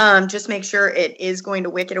 Just make sure it is going to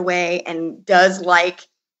wick it away and does like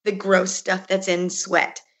the gross stuff that's in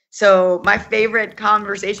sweat. So my favorite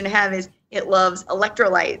conversation to have is it loves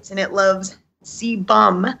electrolytes and it loves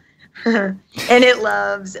sebum and it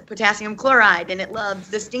loves potassium chloride and it loves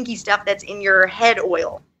the stinky stuff that's in your head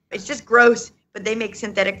oil. It's just gross, but they make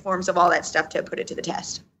synthetic forms of all that stuff to put it to the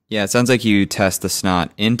test. Yeah, it sounds like you test the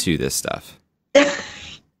snot into this stuff.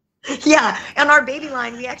 Yeah, on our baby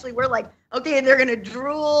line, we actually were like, okay, they're going to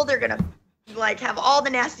drool. They're going to like have all the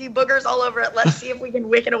nasty boogers all over it. Let's see if we can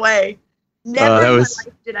wick it away. Never in my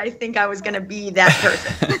life did I think I was going to be that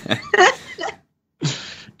person.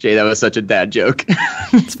 Jay, that was such a dad joke.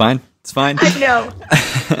 It's fine. It's fine. I know.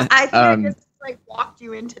 I think I just like walked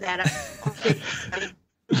you into that.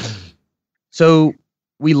 So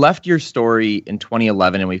we left your story in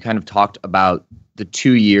 2011 and we kind of talked about the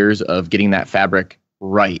 2 years of getting that fabric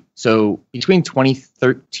right. So between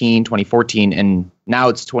 2013, 2014, and now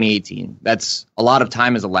it's 2018, that's a lot of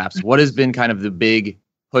time has elapsed. What has been kind of the big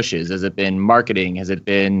pushes? Has it been marketing? Has it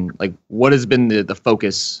been like, what has been the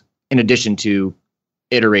focus in addition to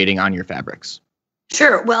iterating on your fabrics?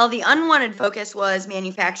 Sure. Well, the unwanted focus was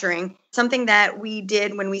manufacturing, something that we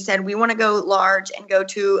did when we said we want to go large and go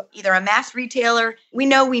to either a mass retailer. We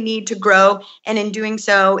know we need to grow. And in doing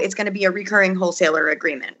so, it's going to be a recurring wholesaler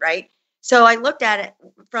agreement, right? So I looked at it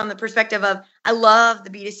from the perspective of, I love the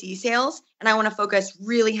B2C sales and I want to focus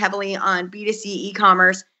really heavily on B2C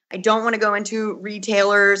e-commerce. I don't want to go into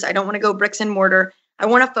retailers. I don't want to go bricks and mortar. I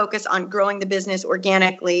want to focus on growing the business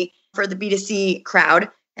organically for the B2C crowd.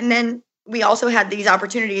 And then we also had these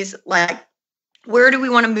opportunities like, where do we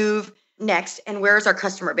want to move next and where is our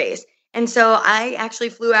customer base? And so I actually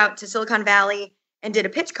flew out to Silicon Valley and did a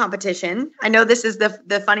pitch competition. I know this is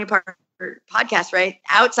the funny part of the podcast, right?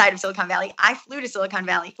 Outside of Silicon Valley, I flew to Silicon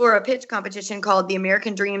Valley for a pitch competition called the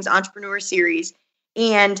American Dreams Entrepreneur Series.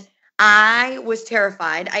 And I was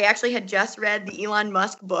terrified. I actually had just read the Elon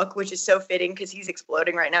Musk book, which is so fitting because he's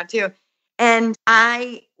exploding right now too. And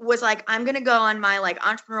I was like, I'm going to go on my like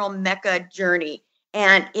entrepreneurial mecca journey.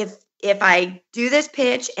 And if I do this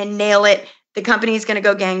pitch and nail it, the company is going to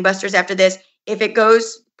go gangbusters after this. If it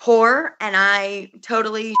goes poor and I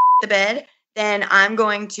totally shit the bed, then I'm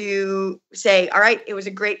going to say, all right, it was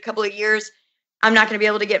a great couple of years. I'm not going to be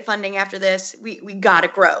able to get funding after this. We got to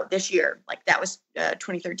grow this year. Like that was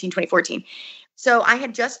 2013, 2014. So I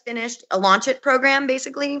had just finished a Launch It program,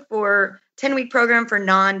 basically for 10-week program for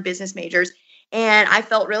non-business majors. And I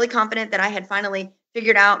felt really confident that I had finally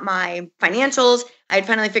figured out my financials. I had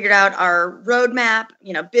finally figured out our roadmap,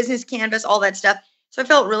 business canvas, all that stuff. So I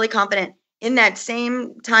felt really confident. In that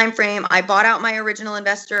same time frame, I bought out my original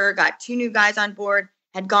investor, got 2 new guys on board,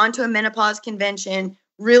 had gone to a menopause convention,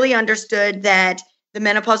 really understood that the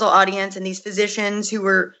menopausal audience and these physicians who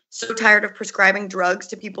were so tired of prescribing drugs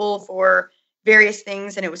to people for various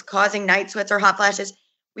things, and it was causing night sweats or hot flashes,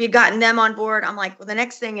 we had gotten them on board. I'm like, well, the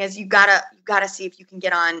next thing is you gotta see if you can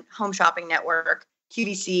get on Home Shopping Network,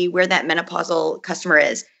 QVC, where that menopausal customer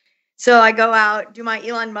is. So I go out, do my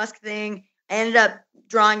Elon Musk thing. I ended up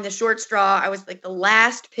drawing the short straw. I was like the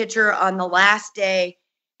last pitcher on the last day.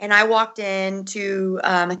 And I walked into,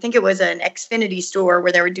 I think it was an Xfinity store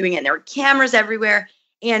where they were doing it. And there were cameras everywhere.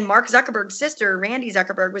 And Mark Zuckerberg's sister, Randy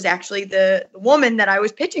Zuckerberg, was actually the woman that I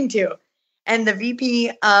was pitching to and the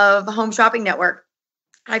VP of Home Shopping Network.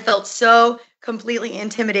 I felt so completely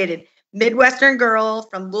intimidated. Midwestern girl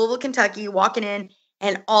from Louisville, Kentucky, walking in.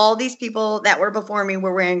 And all these people that were before me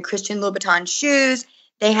were wearing Christian Louboutin shoes.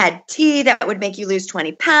 They had tea that would make you lose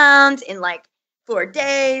 20 pounds in like 4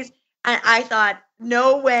 days. And I thought,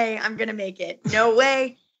 no way I'm going to make it. No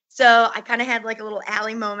way. So I kind of had like a little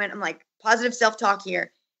Alli moment. I'm like, positive self-talk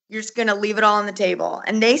here. You're just going to leave it all on the table.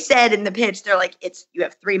 And they said in the pitch, they're like, you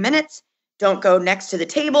have 3 minutes. Don't go next to the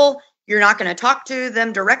table. You're not going to talk to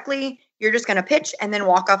them directly. You're just going to pitch and then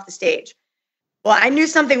walk off the stage. Well, I knew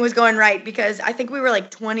something was going right because I think we were like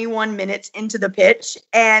 21 minutes into the pitch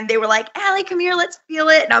and they were like, Alli, come here, let's feel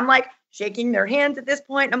it. And I'm like shaking their hands at this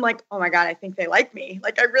point. I'm like, oh my God, I think they like me.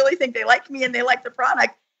 Like, I really think they like me and they like the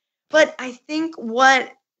product. But I think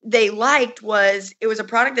what they liked was it was a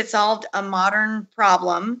product that solved a modern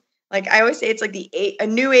problem. Like I always say, it's like a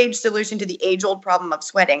new age solution to the age old problem of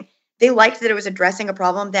sweating. They liked that it was addressing a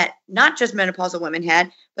problem that not just menopausal women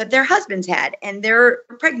had, but their husbands had, and they're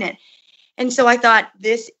pregnant. And so I thought,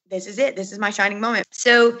 this is it. This is my shining moment.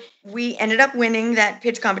 So we ended up winning that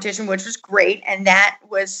pitch competition, which was great. And that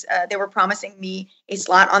was, they were promising me a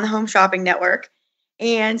slot on the Home Shopping Network.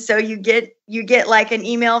 And so you get like an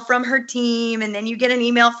email from her team, and then you get an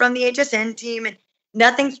email from the HSN team, and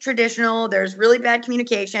nothing's traditional. There's really bad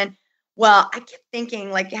communication. Well, I kept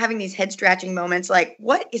thinking, like having these head scratching moments, like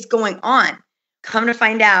what is going on? Come to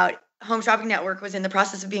find out, Home Shopping Network was in the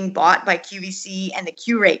process of being bought by QVC and the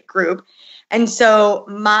Q-Rate group. And so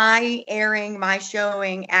my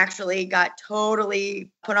showing actually got totally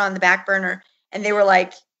put on the back burner. And they were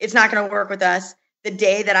like, it's not going to work with us. The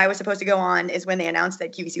day that I was supposed to go on is when they announced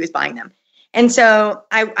that QVC was buying them. And so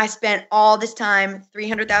I spent all this time,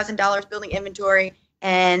 $300,000 building inventory.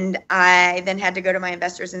 And I then had to go to my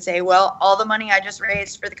investors and say, well, all the money I just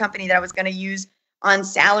raised for the company that I was going to use on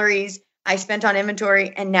salaries, I spent on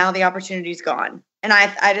inventory, and now the opportunity's gone. And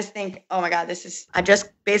I just think, oh my God, I just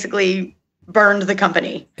basically burned the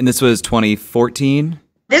company. And this was 2014?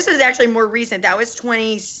 This was actually more recent. That was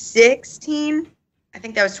 2016. I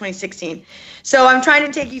think that was 2016. So I'm trying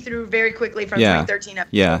to take you through very quickly from 2013 up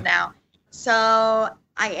to now. So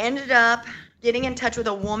I ended up getting in touch with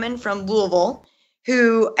a woman from Louisville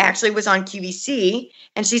who actually was on QVC.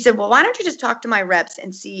 And she said, well, why don't you just talk to my reps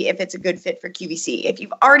and see if it's a good fit for QVC? If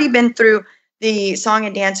you've already been through the song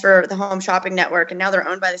and dance for the Home Shopping Network and now they're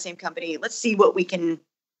owned by the same company, let's see what we can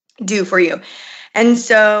do for you. And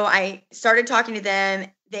so I started talking to them.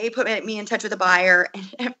 They put me in touch with a buyer.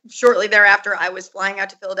 And shortly thereafter, I was flying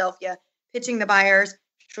out to Philadelphia, pitching the buyers.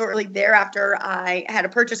 Shortly thereafter, I had a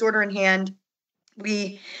purchase order in hand.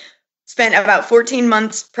 We spent about 14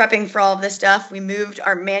 months prepping for all of this stuff. We moved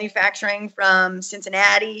our manufacturing from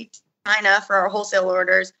Cincinnati to China for our wholesale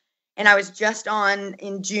orders. And I was just on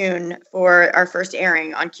in June for our first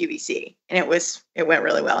airing on QVC. And it went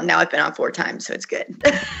really well. Now I've been on 4 times, so it's good.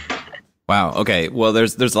 Wow. Okay. Well,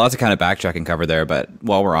 there's lots of kind of backtrack and cover there, but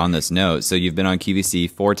while we're on this note, so you've been on QVC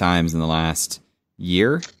 4 times in the last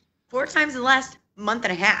year? 4 times in the last month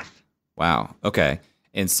and a half. Wow. Okay.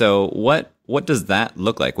 And so what does that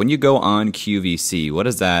look like when you go on QVC? What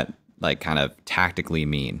does that like kind of tactically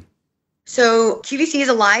mean? So QVC is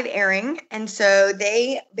a live airing, and so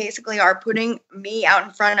they basically are putting me out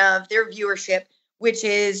in front of their viewership, which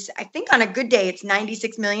is, I think on a good day, it's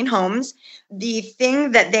 96 million homes. The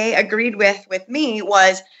thing that they agreed with me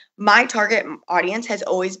was my target audience has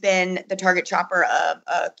always been the target shopper of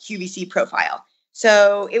a QVC profile.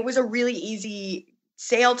 So it was a really easy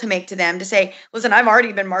sale to make to them to say, listen, I've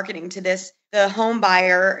already been marketing to the home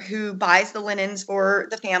buyer who buys the linens for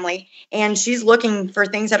the family, and she's looking for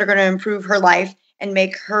things that are going to improve her life and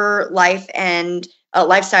make her life and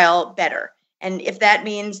lifestyle better. And if that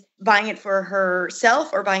means buying it for herself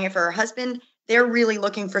or buying it for her husband, they're really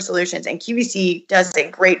looking for solutions. And QVC does a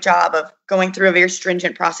great job of going through a very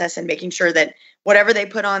stringent process and making sure that whatever they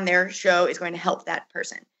put on their show is going to help that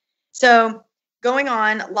person. So going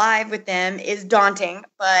on live with them is daunting,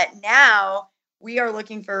 but now we are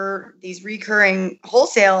looking for these recurring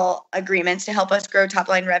wholesale agreements to help us grow top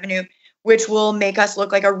line revenue, which will make us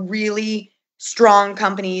look like a really strong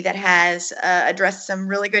company that has addressed some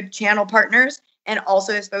really good channel partners and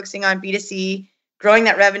also is focusing on B2C, growing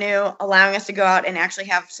that revenue, allowing us to go out and actually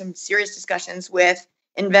have some serious discussions with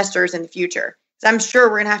investors in the future. So I'm sure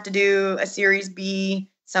we're going to have to do a Series B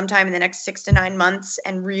sometime in the next 6 to 9 months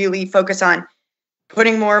and really focus on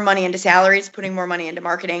putting more money into salaries, putting more money into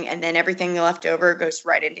marketing, and then everything left over goes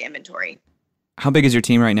right into inventory. How big is your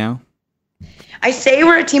team right now? I say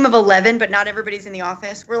we're a team of 11, but not everybody's in the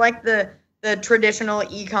office. We're like the traditional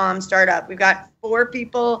e-com startup. We've got 4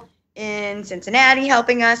 people in Cincinnati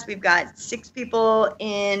helping us. We've got 6 people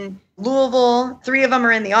in Louisville. 3 of them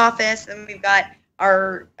are in the office. And we've got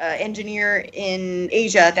our engineer in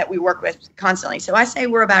Asia that we work with constantly. So I say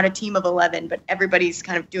we're about a team of 11, but everybody's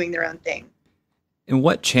kind of doing their own thing. And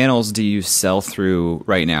what channels do you sell through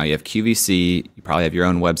right now? You have QVC, you probably have your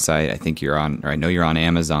own website. I think you're on, or I know you're on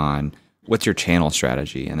Amazon. What's your channel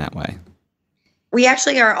strategy in that way? We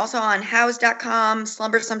actually are also on house.com,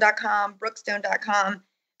 slumbersome.com, brookstone.com,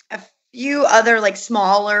 a few other like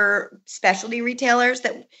smaller specialty retailers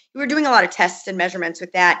that we were doing a lot of tests and measurements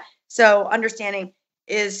with that. So understanding,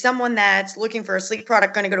 is someone that's looking for a sleep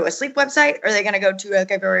product going to go to a sleep website, or are they going to go to a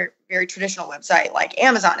very, very traditional website like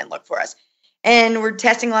Amazon and look for us? And we're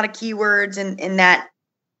testing a lot of keywords in that.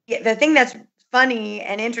 The thing that's funny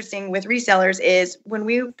and interesting with resellers is when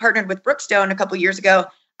we partnered with Brookstone a couple years ago,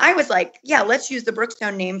 I was like, yeah, let's use the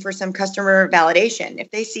Brookstone name for some customer validation.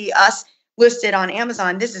 If they see us listed on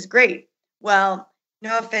Amazon, this is great. Well,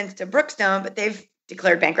 no offense to Brookstone, but they've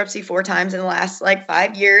declared bankruptcy 4 times in the last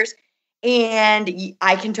 5 years. And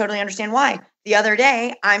I can totally understand why. The other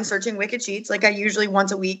day, I'm searching Wicked Sheets, like I usually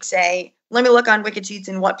once a week say, let me look on Wicked Sheets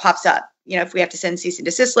and what pops up. If we have to send cease and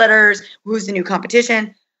desist letters, who's the new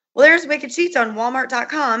competition? Well, there's Wicked Sheets on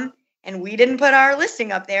Walmart.com, and we didn't put our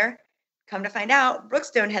listing up there. Come to find out,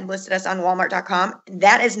 Brookstone had listed us on Walmart.com.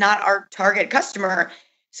 That is not our target customer.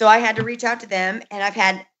 So I had to reach out to them, and I've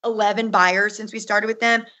had 11 buyers since we started with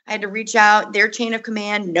them. I had to reach out, their chain of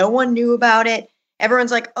command. No one knew about it.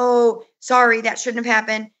 Everyone's like, oh, sorry, that shouldn't have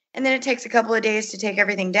happened. And then it takes a couple of days to take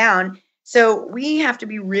everything down. So we have to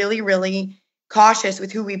be really, really cautious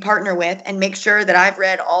with who we partner with and make sure that I've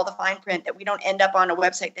read all the fine print, that we don't end up on a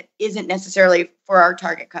website that isn't necessarily for our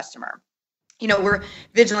target customer. We're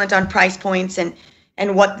vigilant on price points and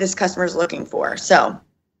what this customer is looking for. So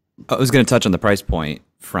I was going to touch on the price point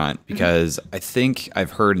front because I think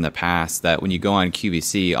I've heard in the past that when you go on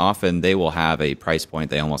QVC, often they will have a price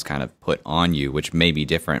point they almost kind of put on you, which may be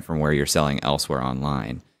different from where you're selling elsewhere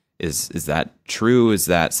online. Is that true? Is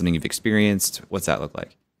that something you've experienced? What's that look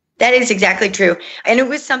like? That is exactly true. And it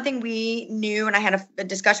was something we knew, and I had a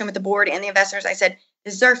discussion with the board and the investors. I said,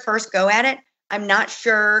 this is our first go at it. I'm not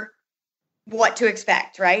sure what to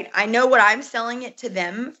expect, right? I know what I'm selling it to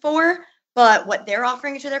them for, but what they're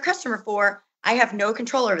offering it to their customer for, I have no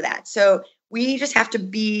control over that. So we just have to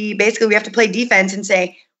we have to play defense and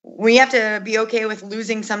say, we have to be okay with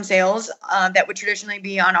losing some sales that would traditionally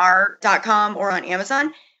be on our .com or on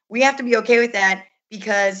Amazon. We have to be okay with that,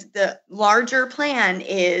 because the larger plan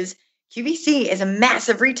is QVC is a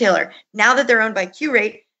massive retailer. Now that they're owned by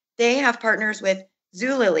Qurate, they have partners with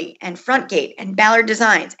Zulily and Frontgate and Ballard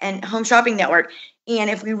Designs and Home Shopping Network. And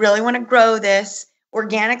if we really want to grow this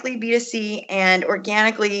organically B2C and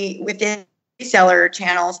organically within reseller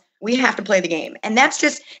channels, we have to play the game. And that's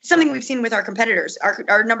just something we've seen with our competitors.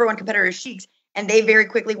 Our number one competitor is Sheik's, and they very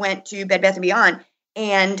quickly went to Bed Bath & Beyond.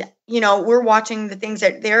 And, we're watching the things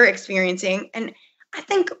that they're experiencing. And I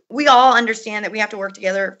think we all understand that we have to work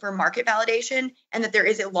together for market validation and that there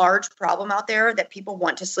is a large problem out there that people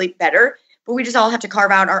want to sleep better. But we just all have to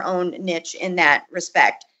carve out our own niche in that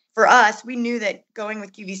respect. For us, we knew that going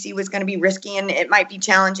with QVC was going to be risky and it might be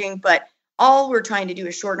challenging, but all we're trying to do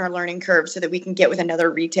is shorten our learning curve so that we can get with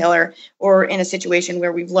another retailer or in a situation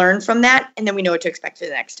where we've learned from that and then we know what to expect for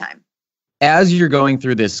the next time. As you're going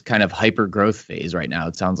through this kind of hyper growth phase right now,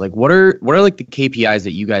 it sounds like what are like the KPIs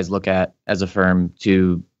that you guys look at as a firm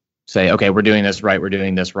to say, okay, we're doing this right, we're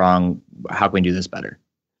doing this wrong, how can we do this better?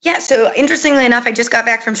 Yeah, so interestingly enough, I just got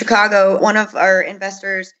back from Chicago. One of our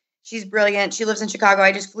investors, she's brilliant. She lives in Chicago.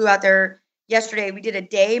 I just flew out there yesterday. We did a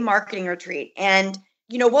day marketing retreat. And,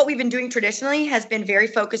 what we've been doing traditionally has been very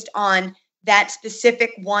focused on that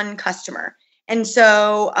specific one customer. And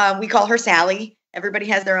so we call her Sally. Everybody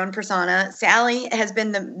has their own persona. Sally has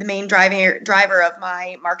been the main driver of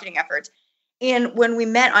my marketing efforts. And when we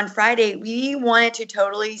met on Friday, we wanted to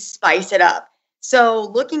totally spice it up.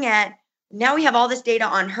 So looking at, now we have all this data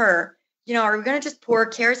on her, are we going to just pour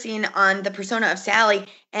kerosene on the persona of Sally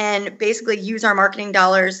and basically use our marketing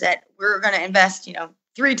dollars that we're going to invest,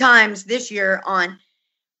 3 times this year on?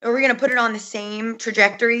 Are we going to put it on the same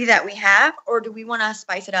trajectory that we have, or do we want to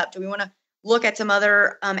spice it up? Do we want to look at some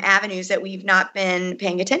other avenues that we've not been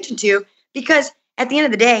paying attention to? Because at the end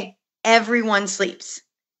of the day, everyone sleeps.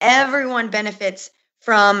 Everyone benefits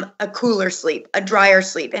from a cooler sleep, a drier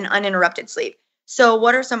sleep, an uninterrupted sleep. So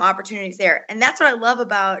what are some opportunities there? And that's what I love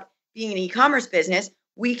about being an e-commerce business.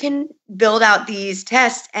 We can build out these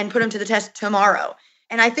tests and put them to the test tomorrow.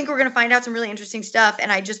 And I think we're going to find out some really interesting stuff.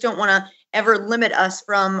 And I just don't want to ever limit us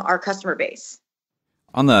from our customer base.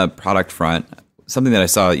 On the product front, something that I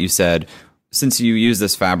saw that you said, since you use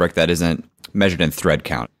this fabric that isn't measured in thread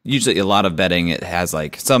count, usually a lot of bedding, it has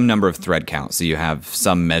like some number of thread count. So you have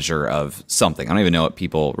some measure of something. I don't even know what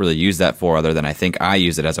people really use that for, other than I think I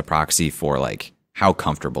use it as a proxy for like how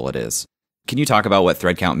comfortable it is. Can you talk about what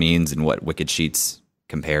thread count means and what Wicked Sheets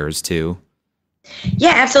compares to?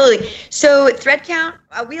 Yeah, absolutely. So thread count,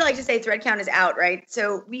 we like to say thread count is out, right?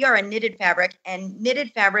 So we are a knitted fabric, and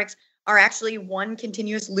knitted fabrics are actually one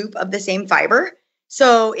continuous loop of the same fiber.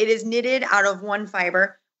 So it is knitted out of one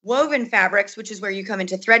fiber. Woven fabrics, which is where you come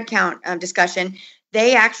into thread count discussion,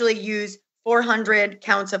 they actually use 400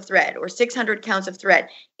 counts of thread or 600 counts of thread.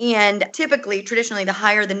 And typically, traditionally, the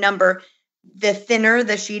higher the number, the thinner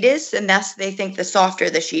the sheet is, and thus they think the softer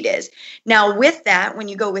the sheet is. Now, with that, when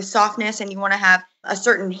you go with softness and you want to have a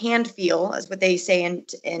certain hand feel, as what they say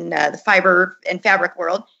in the fiber and fabric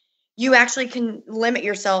world, you actually can limit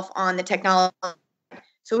yourself on the technology.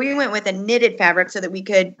 So we went with a knitted fabric so that we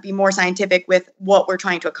could be more scientific with what we're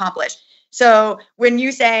trying to accomplish. So when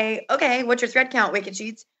you say, okay, what's your thread count, Wicked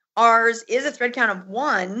Sheets? Ours is a thread count of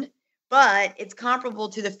 1, but it's comparable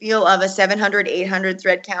to the feel of a 700, 800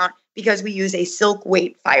 thread count because we use a silk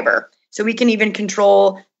weight fiber. So we can even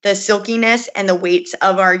control the silkiness and the weights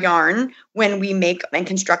of our yarn when we make and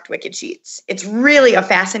construct Wicked Sheets. It's really a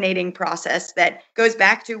fascinating process that goes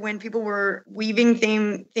back to when people were weaving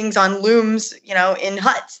things on looms, in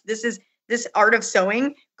huts. This art of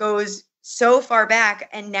sewing goes so far back,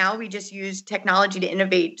 and now we just use technology to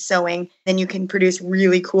innovate sewing. Then you can produce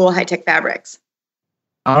really cool high-tech fabrics.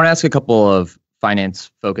 I want to ask a couple of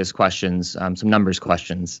finance-focused questions, some numbers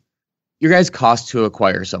questions. Your guys' cost to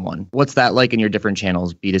acquire someone, what's that like in your different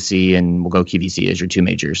channels, B2C and we'll go QVC as your 2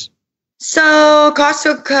 majors? So cost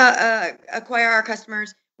to acquire our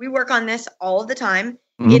customers, we work on this all the time.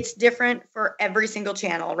 Mm-hmm. It's different for every single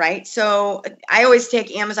channel, right? So I always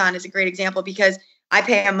take Amazon as a great example because I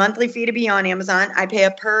pay a monthly fee to be on Amazon. I pay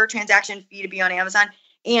a per transaction fee to be on Amazon.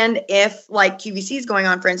 And if like QVC is going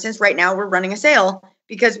on, for instance, right now we're running a sale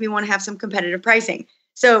because we want to have some competitive pricing.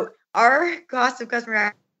 So our cost of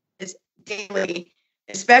customer is daily,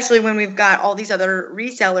 especially when we've got all these other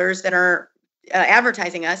resellers that are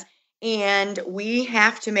advertising us. And we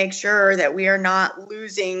have to make sure that we are not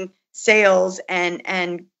losing sales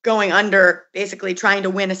and going under, basically trying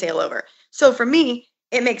to win a sale over. So for me,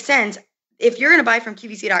 it makes sense. If you're going to buy from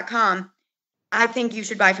QVC.com, I think you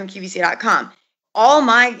should buy from QVC.com. All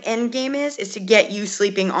my end game is to get you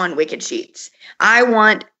sleeping on Wicked Sheets. I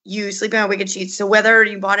want you sleeping on Wicked Sheets. So whether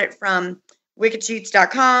you bought it from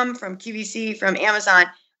wickedsheets.com, from QVC, from Amazon,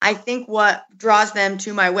 I think what draws them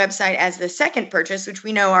to my website as the second purchase, which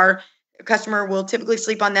we know our customer will typically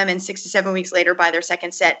sleep on them and 6 to 7 weeks later buy their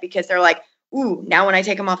second set because they're like, ooh, now when I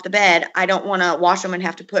take them off the bed, I don't want to wash them and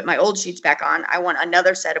have to put my old sheets back on. I want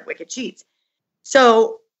another set of Wicked sheets.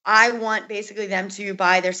 So I want basically them to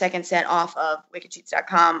buy their second set off of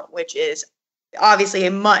wickedsheets.com, which is obviously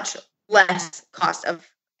a much less cost of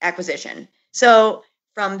acquisition. So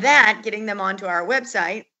from that, getting them onto our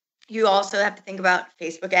website, you also have to think about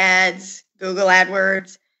Facebook ads, Google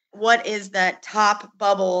AdWords. What is that top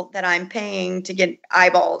bubble that I'm paying to get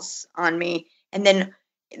eyeballs on me? And then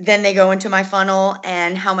they go into my funnel,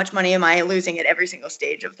 and how much money am I losing at every single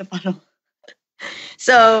stage of the funnel?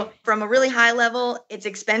 So from a really high level, it's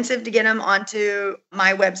expensive to get them onto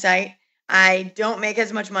my website. I don't make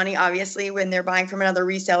as much money, obviously, when they're buying from another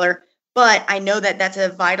reseller, but I know that that's a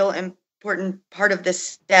vital, important part of this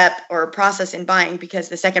step or process in buying, because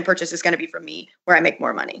the second purchase is going to be from me, where I make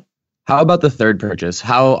more money. How about the third purchase?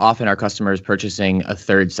 How often are customers purchasing a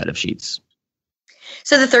third set of sheets?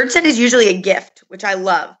 So the third set is usually a gift, which I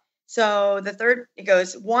love. So the third, it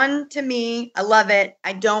goes, one to me, I love it.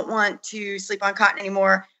 I don't want to sleep on cotton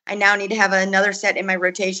anymore. I now need to have another set in my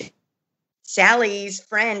rotation. Sally's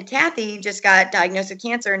friend, Kathy, just got diagnosed with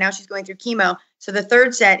cancer, and now she's going through chemo. So the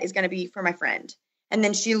third set is going to be for my friend. And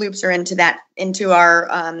then she loops her into our,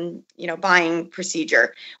 buying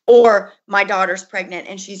procedure. Or my daughter's pregnant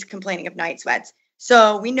and she's complaining of night sweats.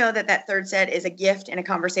 So we know that that third set is a gift and a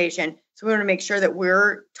conversation. So we want to make sure that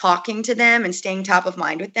we're talking to them and staying top of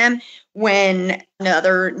mind with them when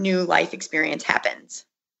another new life experience happens.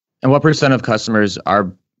 And what % of customers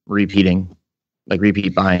are repeating, like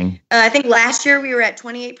repeat buying? I think last year we were at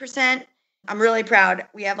 28%. I'm really proud.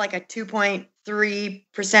 We have like a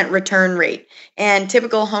 2.3% return rate, and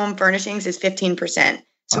typical home furnishings is 15%.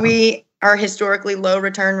 So we are historically low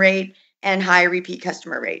return rate and high repeat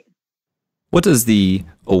customer rate. What does the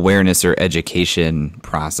awareness or education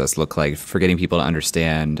process look like for getting people to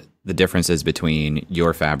understand the differences between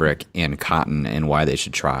your fabric and cotton and why they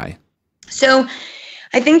should try? So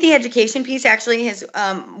I think the education piece actually is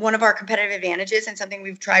one of our competitive advantages, and something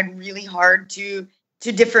we've tried really hard to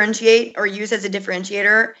differentiate or use as a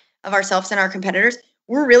differentiator of ourselves and our competitors.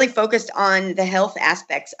 We're really focused on the health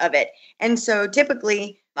aspects of it. And so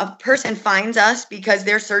typically a person finds us because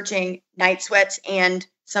they're searching night sweats and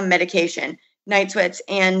some medication, night sweats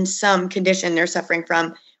and some condition they're suffering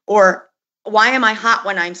from, or why am I hot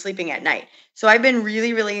when I'm sleeping at night? So I've been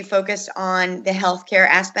really, really focused on the healthcare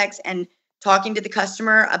aspects and talking to the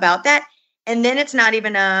customer about that. And then it's not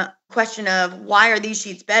even a question of why are these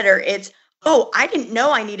sheets better? It's, oh, I didn't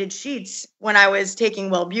know I needed sheets when I was taking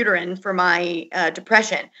Wellbutrin for my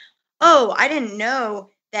depression. Oh, I didn't know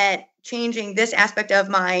that changing this aspect of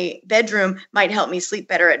my bedroom might help me sleep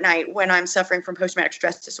better at night when I'm suffering from post-traumatic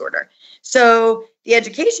stress disorder. So the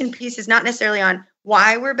education piece is not necessarily on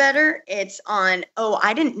why we're better. It's on, oh,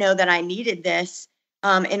 I didn't know that I needed this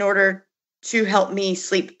in order to help me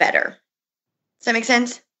sleep better. Does that make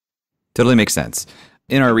sense? Totally makes sense.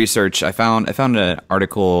 In our research, I found an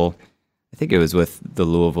article, I think it was with the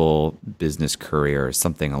Louisville Business Courier or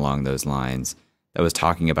something along those lines, that was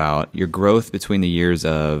talking about your growth between the years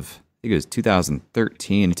of, I think it was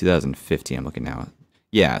 2013 and 2015. I'm looking now.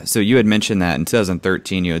 Yeah, so you had mentioned that in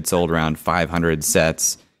 2013 you had sold around 500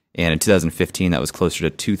 sets, and in 2015 that was closer to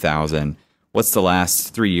 2,000. What's the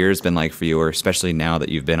last 3 years been like for you, or especially now that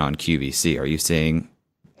you've been on QVC? Are you seeing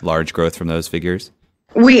large growth from those figures?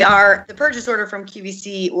 We are. The purchase order from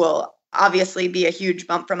QVC will obviously be a huge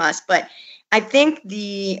bump from us, but I think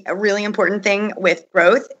the really important thing with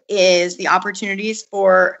growth is the opportunities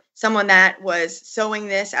for someone that was sewing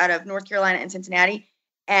this out of North Carolina and Cincinnati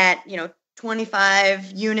at,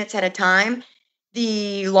 25 units at a time.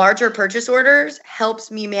 The larger purchase orders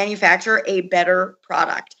helps me manufacture a better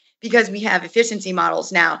product because we have efficiency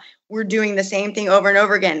models now. We're doing the same thing over and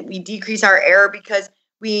over again. We decrease our error because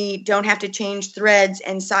we don't have to change threads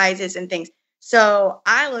and sizes and things. So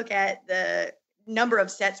I look at the number of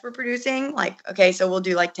sets we're producing, like, okay, so we'll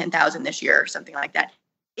do like 10,000 this year or something like that.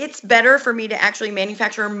 It's better for me to actually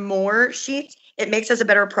manufacture more sheets. It makes us a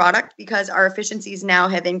better product because our efficiencies now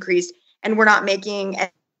have increased and we're not making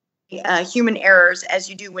human errors as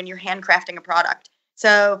you do when you're handcrafting a product.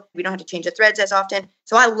 So we don't have to change the threads as often.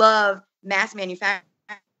 So I love mass manufacturing.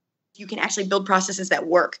 You can actually build processes that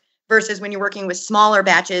work versus when you're working with smaller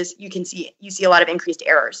batches, you see a lot of increased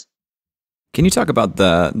errors. Can you talk about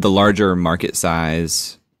the larger market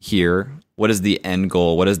size here? What is the end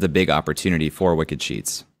goal? What is the big opportunity for Wicked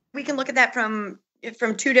Sheets? We can look at that from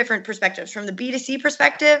two different perspectives, from the B2C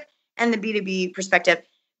perspective and the B2B perspective.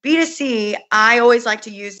 B2C, I always like to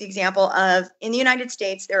use the example of, in the United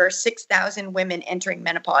States, there are 6,000 women entering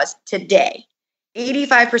menopause today.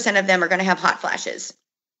 85% of them are going to have hot flashes.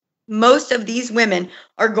 most of these women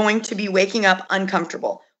are going to be waking up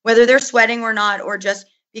uncomfortable, whether they're sweating or not, or just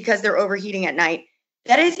because they're overheating at night.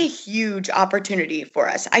 That is a huge opportunity for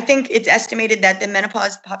us. I think it's estimated that the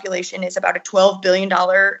menopause population is about a $12 billion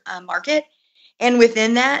market. And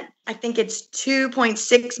within that, I think it's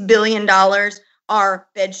 $2.6 billion are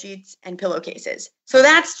bed sheets and pillowcases. So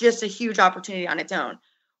that's just a huge opportunity on its own.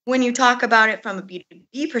 When you talk about it from a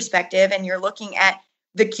B2B perspective and you're looking at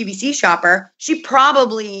the QVC shopper, she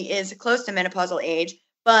probably is close to menopausal age,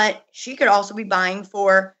 but she could also be buying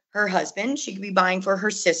for her husband. She could be buying for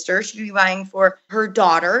her sister. She could be buying for her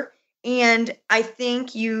daughter. And I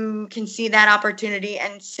think you can see that opportunity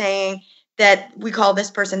and saying that we call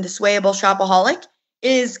this person the swayable shopaholic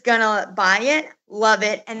is going to buy it, love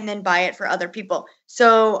it, and then buy it for other people.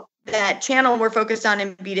 So that channel we're focused on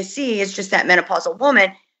in B2C is just that menopausal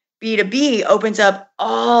woman. B2B opens up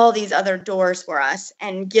all these other doors for us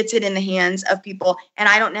and gets it in the hands of people. And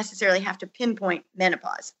I don't necessarily have to pinpoint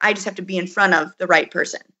menopause. I just have to be in front of the right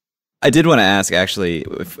person. I did want to ask, actually,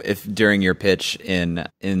 if during your pitch in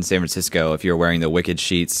San Francisco, if you're wearing the Wicked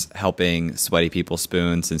Sheets Helping Sweaty People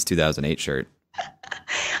Spoon Since 2008 shirt.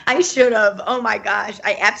 I should have. Oh my gosh.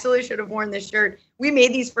 I absolutely should have worn this shirt. We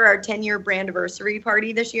made these for our 10-year brand anniversary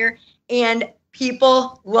party this year, and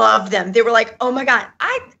people love them. They were like, oh my God,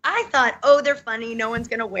 I thought, oh, they're funny. No one's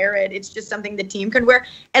going to wear it. It's just something the team could wear.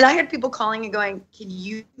 And I had people calling and going, can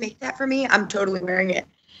you make that for me? I'm totally wearing it.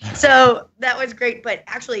 So that was great. But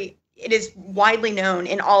actually, it is widely known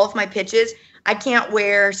in all of my pitches, I can't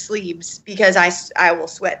wear sleeves because I will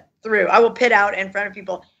sweat through. I will pit out in front of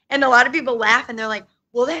people. And a lot of people laugh and they're like,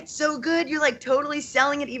 well, that's so good. You're like totally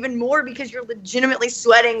selling it even more because you're legitimately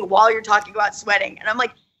sweating while you're talking about sweating. And I'm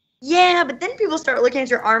like, yeah, but then people start looking at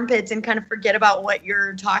your armpits and kind of forget about what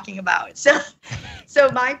you're talking about. So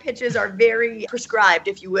my pitches are very prescribed,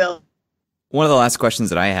 if you will. One of the last questions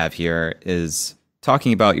that I have here is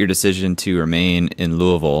talking about your decision to remain in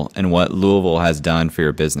Louisville and what Louisville has done for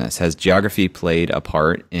your business. Has geography played a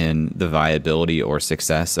part in the viability or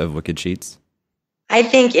success of Wicked Sheets? I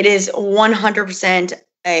think it is 100%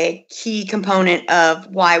 a key component of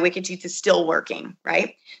why Wicked Sheets is still working,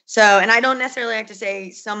 right? So, and I don't necessarily like to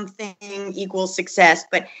say something equals success,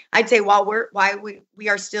 but I'd say why we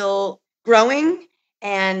are still growing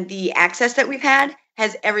and the access that we've had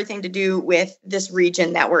has everything to do with this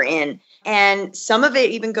region that we're in. And some of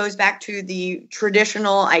it even goes back to the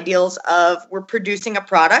traditional ideals of we're producing a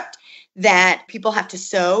product that people have to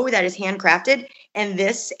sew that is handcrafted. And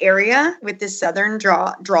this area with this southern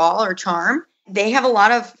drawl or charm, they have a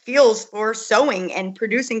lot of feels for sewing and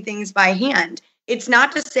producing things by hand. It's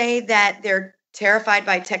not to say that they're terrified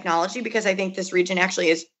by technology, because I think this region actually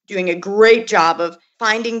is doing a great job of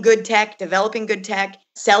finding good tech, developing good tech,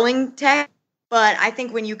 selling tech. But I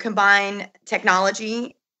think when you combine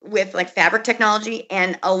technology with like fabric technology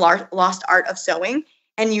and a lost art of sewing,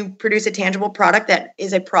 and you produce a tangible product that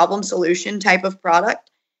is a problem solution type of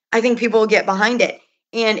product, I think people will get behind it.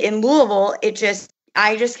 And in Louisville,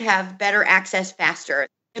 I just have better access faster.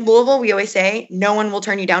 In Louisville, we always say, no one will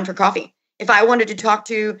turn you down for coffee. If I wanted to talk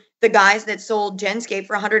to the guys that sold Genscape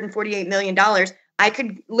for $148 million, I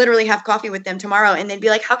could literally have coffee with them tomorrow and they'd be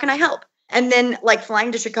like, how can I help? And then like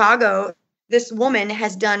flying to Chicago, this woman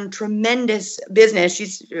has done tremendous business.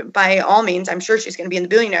 She's, by all means, I'm sure she's going to be in the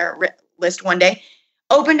billionaire list one day,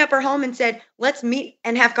 opened up her home and said, let's meet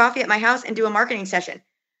and have coffee at my house and do a marketing session.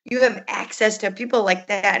 You have access to people like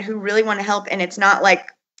that who really want to help. And it's not like,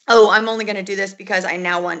 oh, I'm only going to do this because I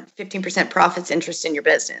now want 15% profits interest in your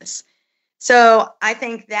business. So I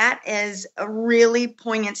think that is a really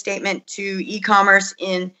poignant statement to e-commerce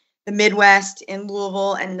in the Midwest, in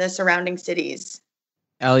Louisville, and the surrounding cities.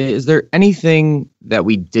 Alli, is there anything that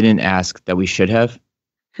we didn't ask that we should have?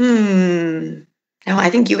 No, I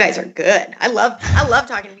think you guys are good. I love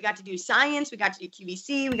talking. We got to do science. We got to do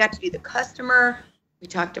QVC. We got to do the customer. We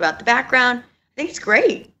talked about the background. I think it's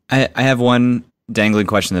great. I have one dangling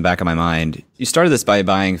question in the back of my mind. You started this by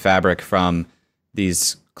buying fabric from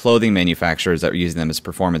these clothing manufacturers that were using them as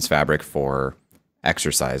performance fabric for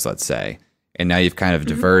exercise, let's say. And now you've kind of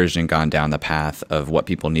diverged and gone down the path of what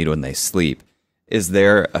people need when they sleep. Is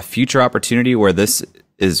there a future opportunity where this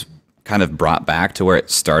is kind of brought back to where it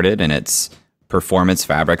started and it's performance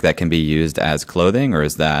fabric that can be used as clothing, or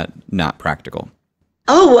is that not practical?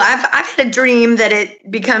 Oh, I've had a dream that it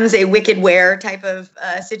becomes a wicked wear type of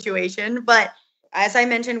situation. But as I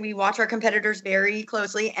mentioned, we watch our competitors very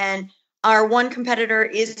closely, and our one competitor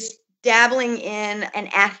is dabbling in an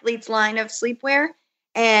athlete's line of sleepwear.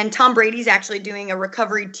 And Tom Brady's actually doing a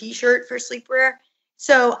recovery t-shirt for sleepwear.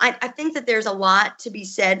 So I think that there's a lot to be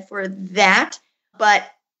said for that. But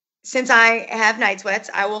since I have night sweats,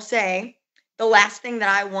 I will say the last thing that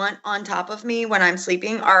I want on top of me when I'm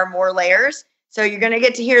sleeping are more layers. So you're going to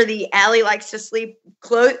get to hear the Alli likes to sleep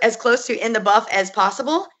as close to in the buff as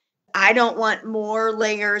possible. I don't want more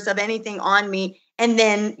layers of anything on me. And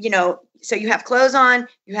then, so you have clothes on,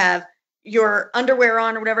 you have your underwear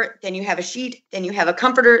on or whatever, then you have a sheet, then you have a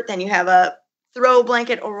comforter, then you have a throw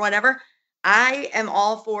blanket or whatever. I am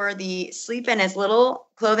all for the sleep in as little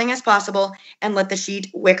clothing as possible and let the sheet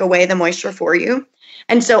wick away the moisture for you.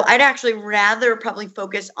 And so I'd actually rather probably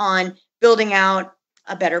focus on building out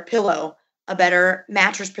a better pillow, a better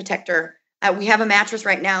mattress protector. We have a mattress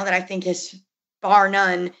right now that I think is bar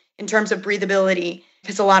none in terms of breathability,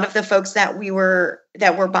 because a lot of the folks that were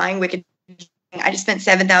buying Wicked, I just spent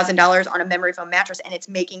 $7,000 on a memory foam mattress and it's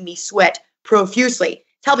making me sweat profusely.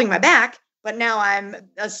 It's helping my back, but now I'm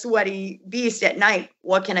a sweaty beast at night.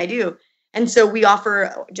 What can I do? And so we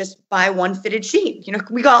offer just buy one fitted sheet.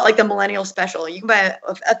 We call it like the millennial special. You can buy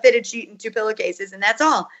a fitted sheet and 2 pillowcases and that's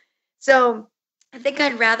all. So I think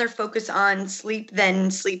I'd rather focus on sleep than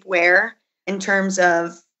sleepwear in terms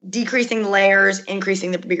of decreasing the layers,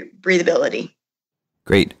 increasing the breathability.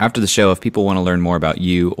 Great. After the show, if people want to learn more about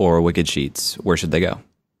you or Wicked Sheets, where should they go?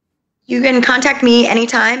 You can contact me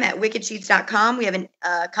anytime at wickedsheets.com. We have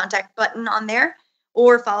a contact button on there,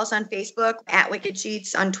 or follow us on Facebook at Wicked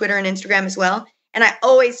Sheets, on Twitter and Instagram as well. And I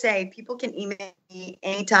always say people can email me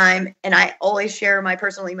anytime, and I always share my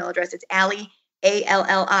personal email address. It's Alli,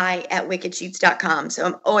 ALLI, at wickedsheets.com. So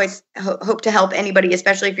I'm always hope to help anybody,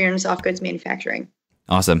 especially if you're in soft goods manufacturing.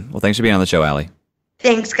 Awesome. Well, thanks for being on the show, Alli.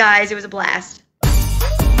 Thanks, guys. It was a blast.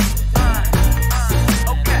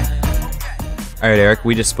 All right, Eric,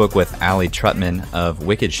 we just spoke with Alli Truttman of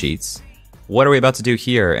Wicked Sheets. What are we about to do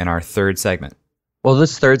here in our third segment? Well,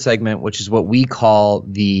 this third segment, which is what we call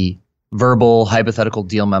the verbal hypothetical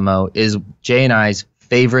deal memo, is Jay and I's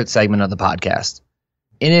favorite segment of the podcast.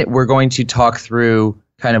 In it, we're going to talk through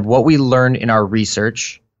kind of what we learned in our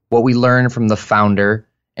research, what we learned from the founder,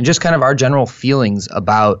 and just kind of our general feelings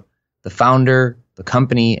about the founder, the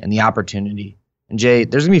company, and the opportunity. And Jay,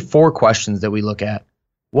 there's going to be 4 questions that we look at.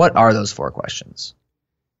 What are those 4 questions?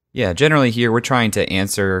 Yeah, generally here we're trying to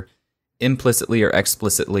answer implicitly or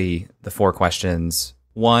explicitly the 4 questions.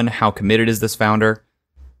 1, how committed is this founder?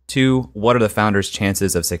 2, what are the founder's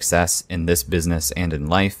chances of success in this business and in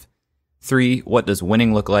life? 3, what does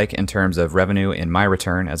winning look like in terms of revenue and my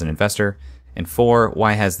return as an investor? And 4,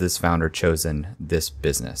 why has this founder chosen this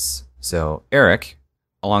business? So, Eric,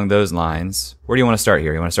 along those lines, where do you want to start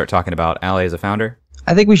here? You want to start talking about Alli as a founder?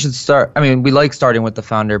 I think we should start. We like starting with the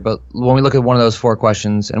founder, but when we look at one of those 4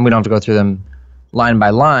 questions, and we don't have to go through them line by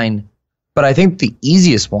line, but I think the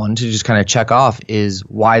easiest one to just kind of check off is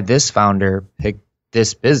why this founder picked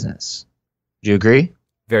this business. Do you agree?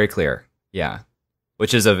 Very clear. Yeah.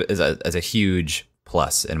 Which is a huge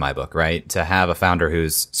plus in my book, right? To have a founder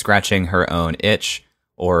who's scratching her own itch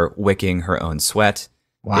or wicking her own sweat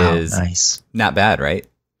is nice. Not bad, right?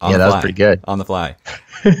 That was pretty good. On the fly.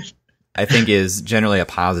 I think is generally a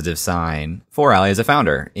positive sign for Alli as a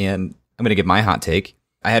founder. And I'm going to give my hot take.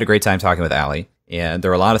 I had a great time talking with Alli, and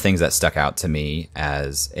there were a lot of things that stuck out to me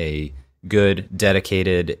as a good,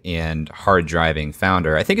 dedicated, and hard-driving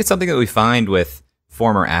founder. I think it's something that we find with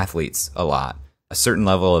former athletes a lot, a certain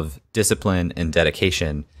level of discipline and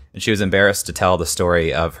dedication. And she was embarrassed to tell the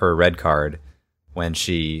story of her red card when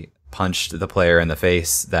she punched the player in the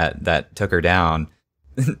face that took her down.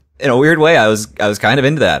 In a weird way, I was kind of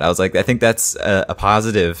into that. I was like, I think that's a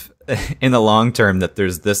positive in the long term, that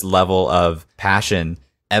there's this level of passion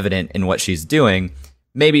evident in what she's doing.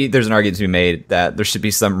 Maybe there's an argument to be made that there should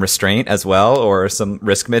be some restraint as well, or some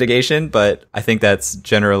risk mitigation, but I think that's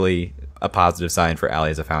generally a positive sign for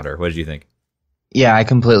Alli as a founder. What did you think? Yeah, I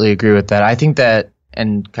completely agree with that. I think that,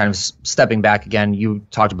 and kind of stepping back again, you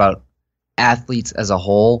talked about athletes as a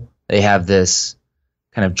whole. They have this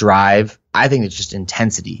kind of drive. I think it's just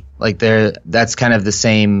intensity. That's kind of the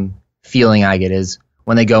same feeling I get, is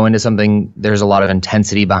when they go into something, there's a lot of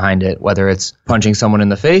intensity behind it, whether it's punching someone in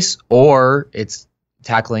the face or it's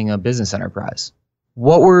tackling a business enterprise.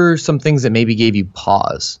 What were some things that maybe gave you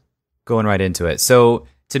pause? Going right into it. So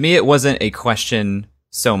to me, it wasn't a question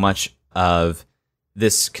so much of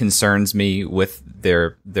this concerns me with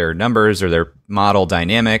their numbers or their model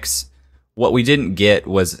dynamics. What we didn't get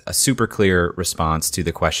was a super clear response to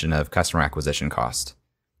the question of customer acquisition cost.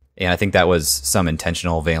 And I think that was some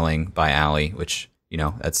intentional veiling by Alli, which,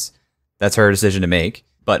 that's her decision to make.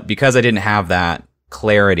 But because I didn't have that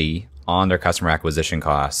clarity on their customer acquisition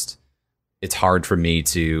cost, it's hard for me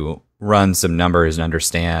to run some numbers and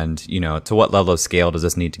understand, to what level of scale does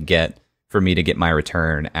this need to get for me to get my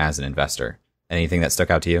return as an investor. Anything that stuck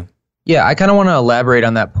out to you? Yeah, I kind of want to elaborate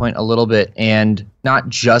on that point a little bit and not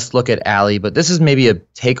just look at Alli, but this is maybe a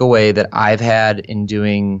takeaway that I've had in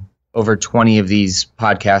doing over 20 of these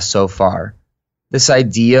podcasts so far. This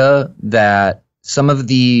idea that some of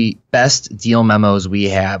the best deal memos we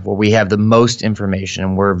have, where we have the most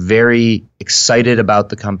information, we're very excited about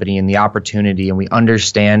the company and the opportunity, and we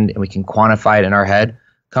understand and we can quantify it in our head,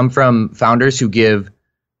 come from founders who give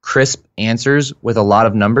crisp answers with a lot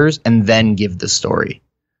of numbers and then give the story.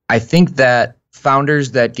 I think that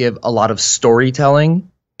founders that give a lot of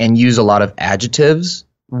storytelling and use a lot of adjectives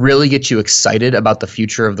really get you excited about the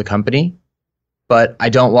future of the company, but I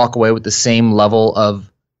don't walk away with the same level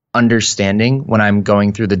of understanding when I'm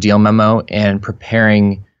going through the deal memo and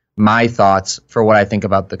preparing my thoughts for what I think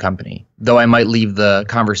about the company, though I might leave the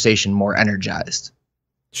conversation more energized.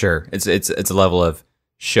 Sure. It's a level of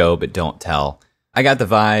show but don't tell. I got the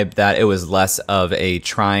vibe that it was less of a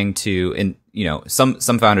trying to, and some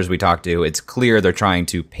founders we talk to, it's clear they're trying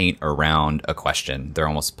to paint around a question. They're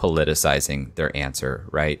almost politicizing their answer,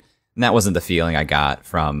 right? And that wasn't the feeling I got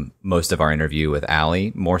from most of our interview with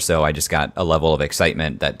Alli. More so, I just got a level of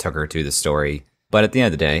excitement that took her to the story. But at the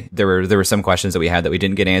end of the day, there were some questions that we had that we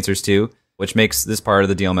didn't get answers to, which makes this part of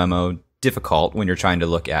the deal memo difficult when you're trying to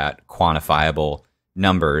look at quantifiable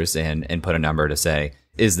numbers and put a number to say,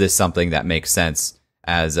 is this something that makes sense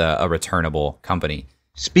as a returnable company?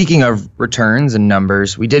 Speaking of returns and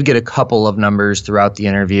numbers, we did get a couple of numbers throughout the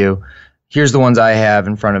interview. Here's the ones I have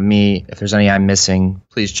in front of me. If there's any I'm missing,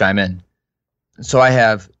 please chime in. So I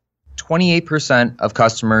have 28% of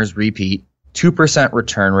customers repeat, 2%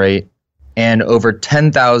 return rate, and over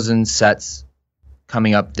 10,000 sets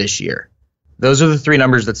coming up this year. Those are the three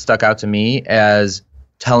numbers that stuck out to me as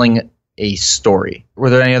telling a story. Were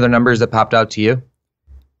there any other numbers that popped out to you?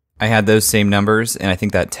 I had those same numbers, and I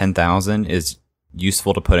think that 10,000 is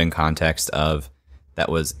useful to put in context of that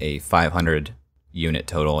was a 500 unit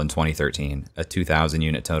total in 2013, a 2,000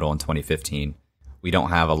 unit total in 2015. We don't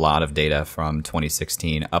have a lot of data from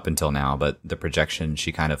 2016 up until now, but the projection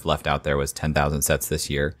she kind of left out there was 10,000 sets this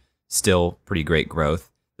year. Still pretty great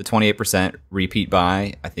growth. The 28% repeat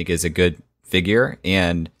buy, I think, is a good figure,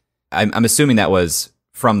 and I'm assuming that was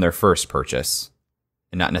from their first purchase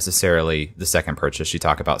and not necessarily the second purchase. You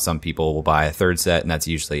talk about some people will buy a third set, and that's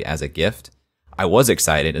usually as a gift. I was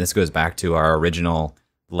excited, and this goes back to our original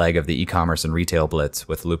leg of the e-commerce and retail blitz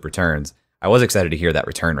with Loop Returns. I was excited to hear that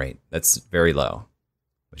return rate. That's very low,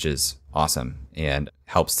 which is awesome and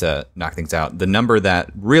helps to knock things out. The number that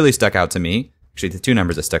really stuck out to me, actually the two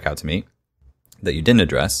numbers that stuck out to me that you didn't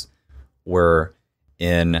address, were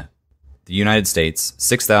in the United States,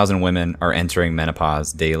 6,000 women are entering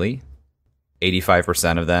menopause daily.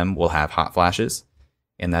 85% of them will have hot flashes,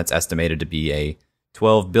 and that's estimated to be a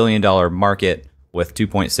 $12 billion market, with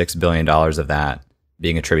 $2.6 billion of that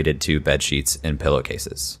being attributed to bed sheets and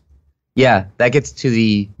pillowcases. Yeah, that gets to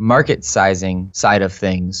the market sizing side of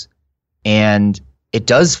things, and it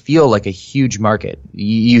does feel like a huge market.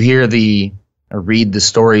 You hear or read the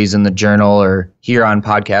stories in the journal or hear on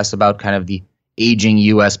podcasts about kind of the aging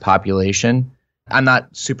U.S. population. I'm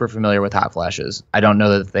not super familiar with hot flashes. I don't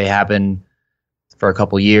know that they happen for a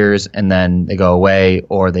couple years and then they go away,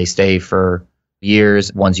 or they stay for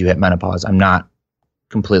years once you hit menopause. I'm not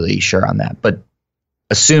completely sure on that, but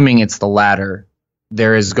assuming it's the latter,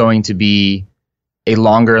 there is going to be a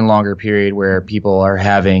longer and longer period where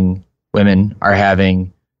women are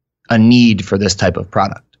having a need for this type of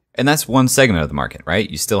product. And that's one segment of the market, right?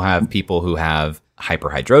 You still have people who have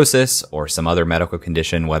hyperhidrosis or some other medical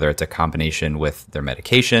condition, whether it's a combination with their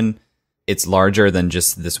medication. It's larger than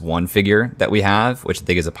just this one figure that we have, which I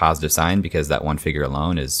think is a positive sign because that one figure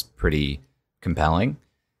alone is pretty compelling.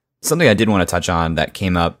 Something I did want to touch on that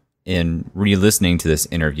came up in re-listening to this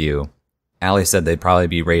interview, Alli said they'd probably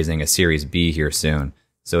be raising a Series B here soon.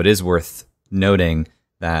 So it is worth noting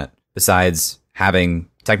that besides having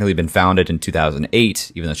technically been founded in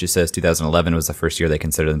 2008, even though she says 2011 was the first year they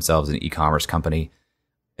considered themselves an e-commerce company,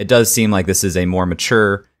 it does seem like this is a more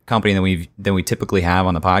mature company than we typically have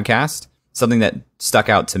on the podcast. Something that stuck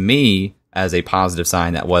out to me as a positive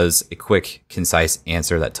sign that was a quick, concise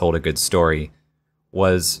answer that told a good story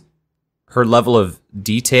was her level of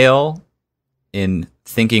detail in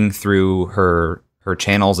thinking through her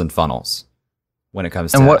channels and funnels when it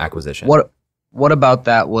comes to acquisition. What about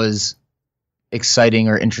that was exciting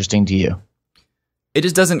or interesting to you? It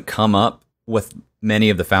just doesn't come up with many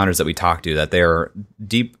of the founders that we talk to, that they're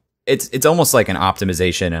deep. It's almost like an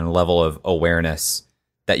optimization and a level of awareness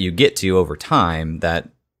that you get to over time that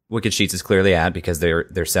Wicked Sheets is clearly at, because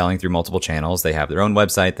they're selling through multiple channels. They have their own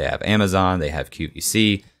website, they have Amazon, they have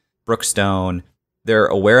QVC, Brookstone, they're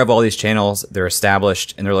aware of all these channels, they're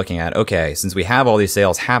established, and they're looking at, okay, since we have all these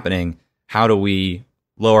sales happening, how do we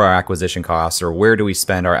lower our acquisition costs, or where do we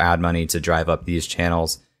spend our ad money to drive up these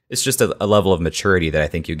channels? It's just a level of maturity that I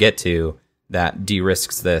think you get to that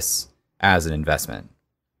de-risks this as an investment.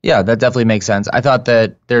 Yeah, that definitely makes sense. I thought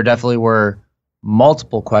that there definitely were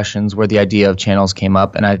multiple questions where the idea of channels came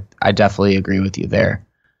up, and I definitely agree with you there.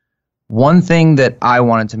 One thing that I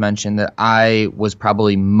wanted to mention that I was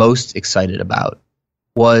probably most excited about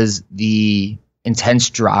was the intense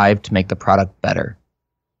drive to make the product better.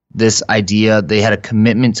 This idea, they had a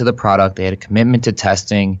commitment to the product, they had a commitment to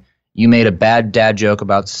testing. You made a bad dad joke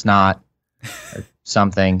about snot or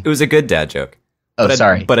something. It was a good dad joke. Oh,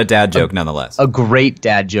 sorry. But a dad joke nonetheless. A great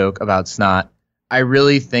dad joke about snot. I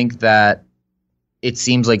really think that it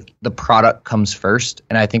seems like the product comes first.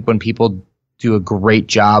 And I think when people do a great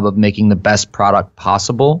job of making the best product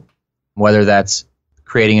possible, whether that's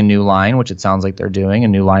creating a new line, which it sounds like they're doing, a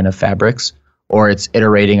new line of fabrics, or it's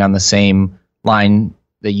iterating on the same line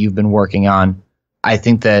that you've been working on, I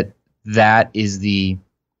think that that is the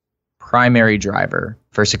primary driver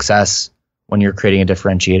for success when you're creating a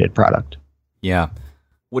differentiated product. Yeah.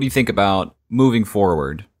 What do you think about moving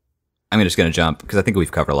forward? I'm just going to jump because I think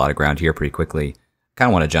we've covered a lot of ground here pretty quickly. Kind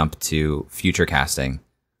of want to jump to future casting.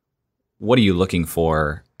 What are you looking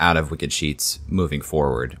for out of Wicked Sheets moving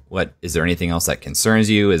forward? Is there anything else that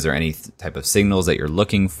concerns you? Is there any type of signals that you're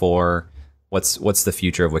looking for? What's the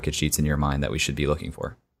future of Wicked Sheets in your mind that we should be looking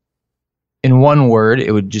for? In one word,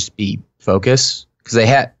 it would just be focus, because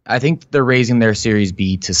I think they're raising their Series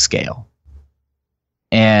B to scale.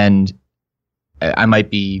 And I might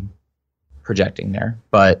be projecting there,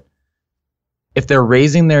 but if they're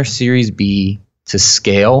raising their Series B to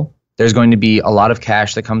scale, there's going to be a lot of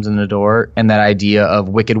cash that comes in the door, and that idea of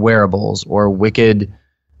Wicked wearables or Wicked,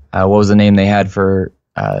 what was the name they had for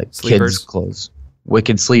kids' clothes?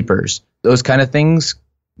 Wicked sleepers. Those kind of things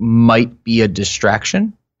might be a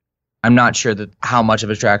distraction. I'm not sure that how much of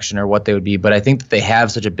a distraction or what they would be, but I think that they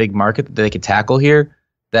have such a big market that they could tackle here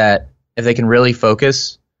that if they can really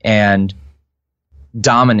focus and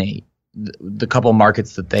dominate the couple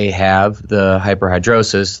markets that they have, the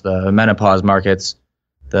hyperhidrosis, the menopause markets,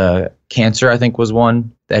 the cancer, I think was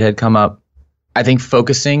one that had come up. I think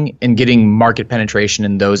focusing and getting market penetration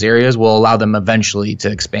in those areas will allow them eventually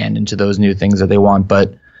to expand into those new things that they want.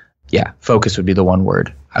 But yeah, focus would be the one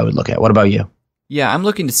word I would look at. What about you? Yeah, I'm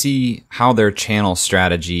looking to see how their channel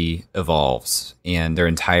strategy evolves and their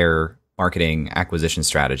entire marketing acquisition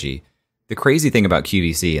strategy. The crazy thing about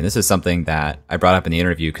QVC, and this is something that I brought up in the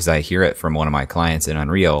interview because I hear it from one of my clients in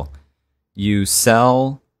Unreal, you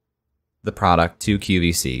sell the product to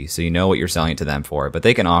QVC, so you know what you're selling it to them for, but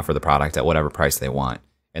they can offer the product at whatever price they want.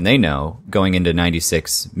 And they know going into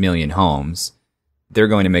 96 million homes, they're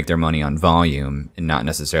going to make their money on volume and not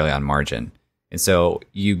necessarily on margin. And so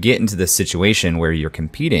you get into this situation where you're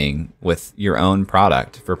competing with your own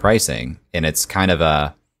product for pricing, and it's kind of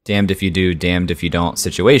a damned if you do, damned if you don't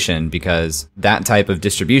situation, because that type of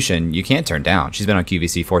distribution you can't turn down. She's been on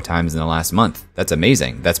QVC 4 times in the last month. That's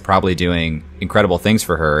amazing. That's probably doing incredible things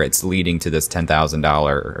for her. It's leading to this $10,000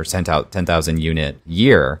 or 10,000 unit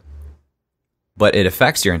year. But it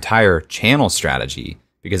affects your entire channel strategy,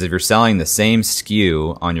 because if you're selling the same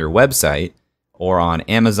SKU on your website or on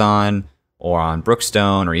Amazon or on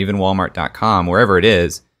Brookstone or even Walmart.com, wherever it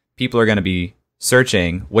is, people are going to be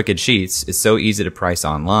searching Wicked Sheets. Is so easy to price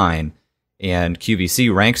online, and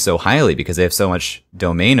QVC ranks so highly because they have so much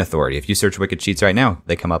domain authority. If you search Wicked Sheets right now,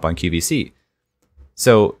 they come up on QVC.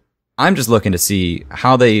 So I'm just looking to see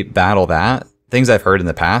how they battle that. Things I've heard in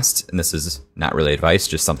the past, and this is not really advice,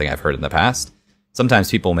 just something I've heard in the past. Sometimes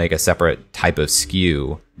people make a separate type of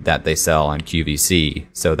SKU that they sell on QVC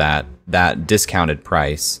so that that discounted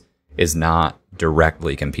price is not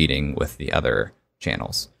directly competing with the other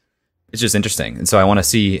channels. It's just interesting. And so I want to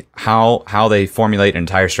see how they formulate an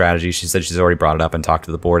entire strategy. She said she's already brought it up and talked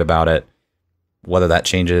to the board about it, whether that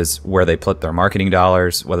changes where they put their marketing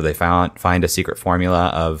dollars, whether they find a secret formula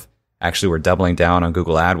of actually we're doubling down on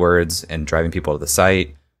Google AdWords and driving people to the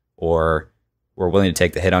site, or we're willing to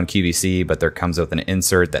take the hit on QVC, but there comes with an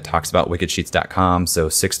insert that talks about wickedsheets.com. So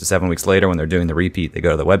 6 to 7 weeks later, when they're doing the repeat, they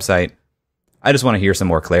go to the website. I just want to hear some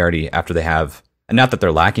more clarity after they have, and not that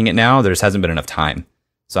they're lacking it now, there just hasn't been enough time.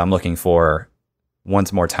 So I'm looking for,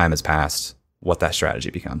 once more time has passed, what that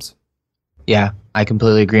strategy becomes. Yeah, I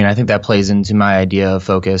completely agree. And I think that plays into my idea of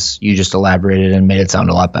focus. You just elaborated and made it sound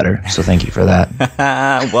a lot better. So thank you for that.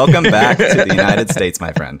 Welcome back to the United States,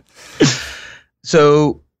 my friend.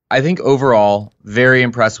 So I think overall, very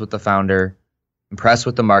impressed with the founder, impressed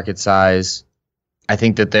with the market size. I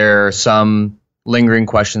think that there are some lingering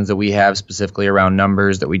questions that we have specifically around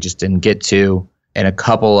numbers that we just didn't get to, and a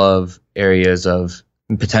couple of areas of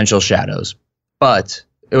potential shadows. But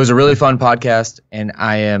it was a really fun podcast, and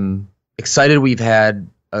I am excited we've had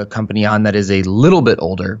a company on that is a little bit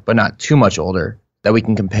older, but not too much older, that we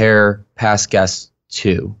can compare past guests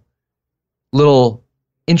to. Little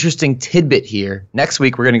interesting tidbit here. Next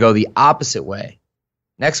week, we're going to go the opposite way.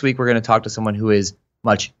 Next week, we're going to talk to someone who is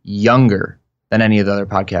much younger than any of the other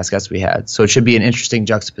podcast guests we had. So it should be an interesting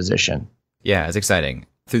juxtaposition. Yeah, it's exciting.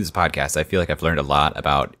 Through this podcast, I feel like I've learned a lot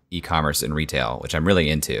about e-commerce and retail, which I'm really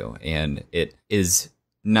into. And it is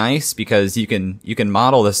nice because you can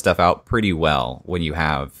model this stuff out pretty well when you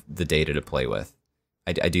have the data to play with.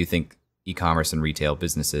 I do think e-commerce and retail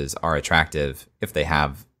businesses are attractive if they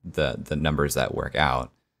have the numbers that work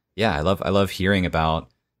out. Yeah, I love hearing about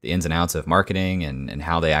the ins and outs of marketing and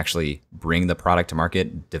how they actually bring the product to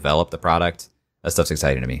market, develop the product. That stuff's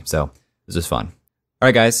exciting to me. So this was fun. All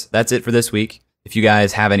right, guys, that's it for this week. If you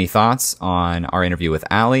guys have any thoughts on our interview with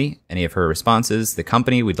Alli, any of her responses, the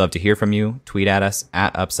company, we'd love to hear from you. Tweet at us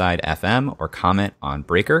at UpsideFM or comment on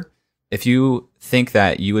Breaker. If you think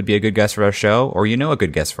that you would be a good guest for our show, or you know a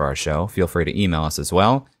good guest for our show, feel free to email us as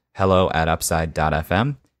well.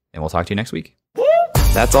 hello@upside.fm, and we'll talk to you next week.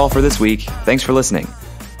 That's all for this week. Thanks for listening.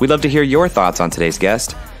 We'd love to hear your thoughts on today's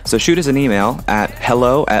guest, so shoot us an email at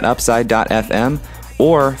hello@upside.fm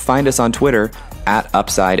or find us on Twitter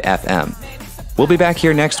 @UpsideFM. We'll be back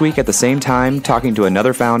here next week at the same time talking to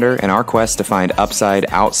another founder in our quest to find upside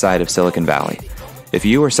outside of Silicon Valley. If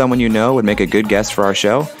you or someone you know would make a good guest for our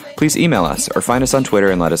show, please email us or find us on Twitter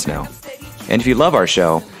and let us know. And if you love our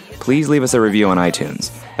show, please leave us a review on iTunes.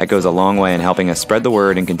 That goes a long way in helping us spread the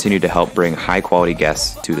word and continue to help bring high-quality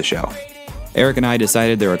guests to the show. Eric and I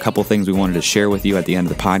decided there were a couple things we wanted to share with you at the end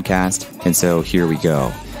of the podcast, and so here we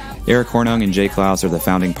go. Eric Hornung and Jay Klaus are the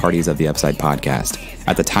founding parties of the Upside Podcast.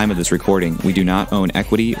 At the time of this recording, we do not own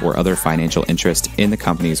equity or other financial interest in the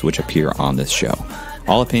companies which appear on this show.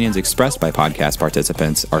 All opinions expressed by podcast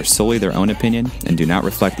participants are solely their own opinion and do not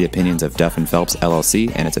reflect the opinions of Duff & Phelps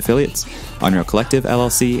LLC and its affiliates, Unreal Collective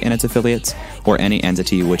LLC and its affiliates, or any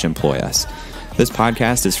entity which employ us. This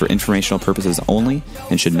podcast is for informational purposes only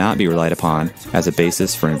and should not be relied upon as a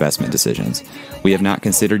basis for investment decisions. We have not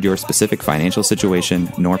considered your specific financial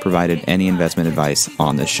situation nor provided any investment advice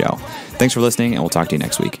on this show. Thanks for listening, and we'll talk to you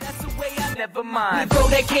next week. Never mind, bro,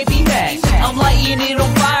 that can't be matched. I'm lighting it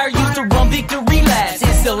on fire, used to run victory laps,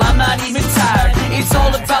 and still I'm not even tired. It's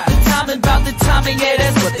all about the timing, yeah,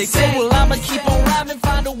 that's what they say. Well, I'ma keep on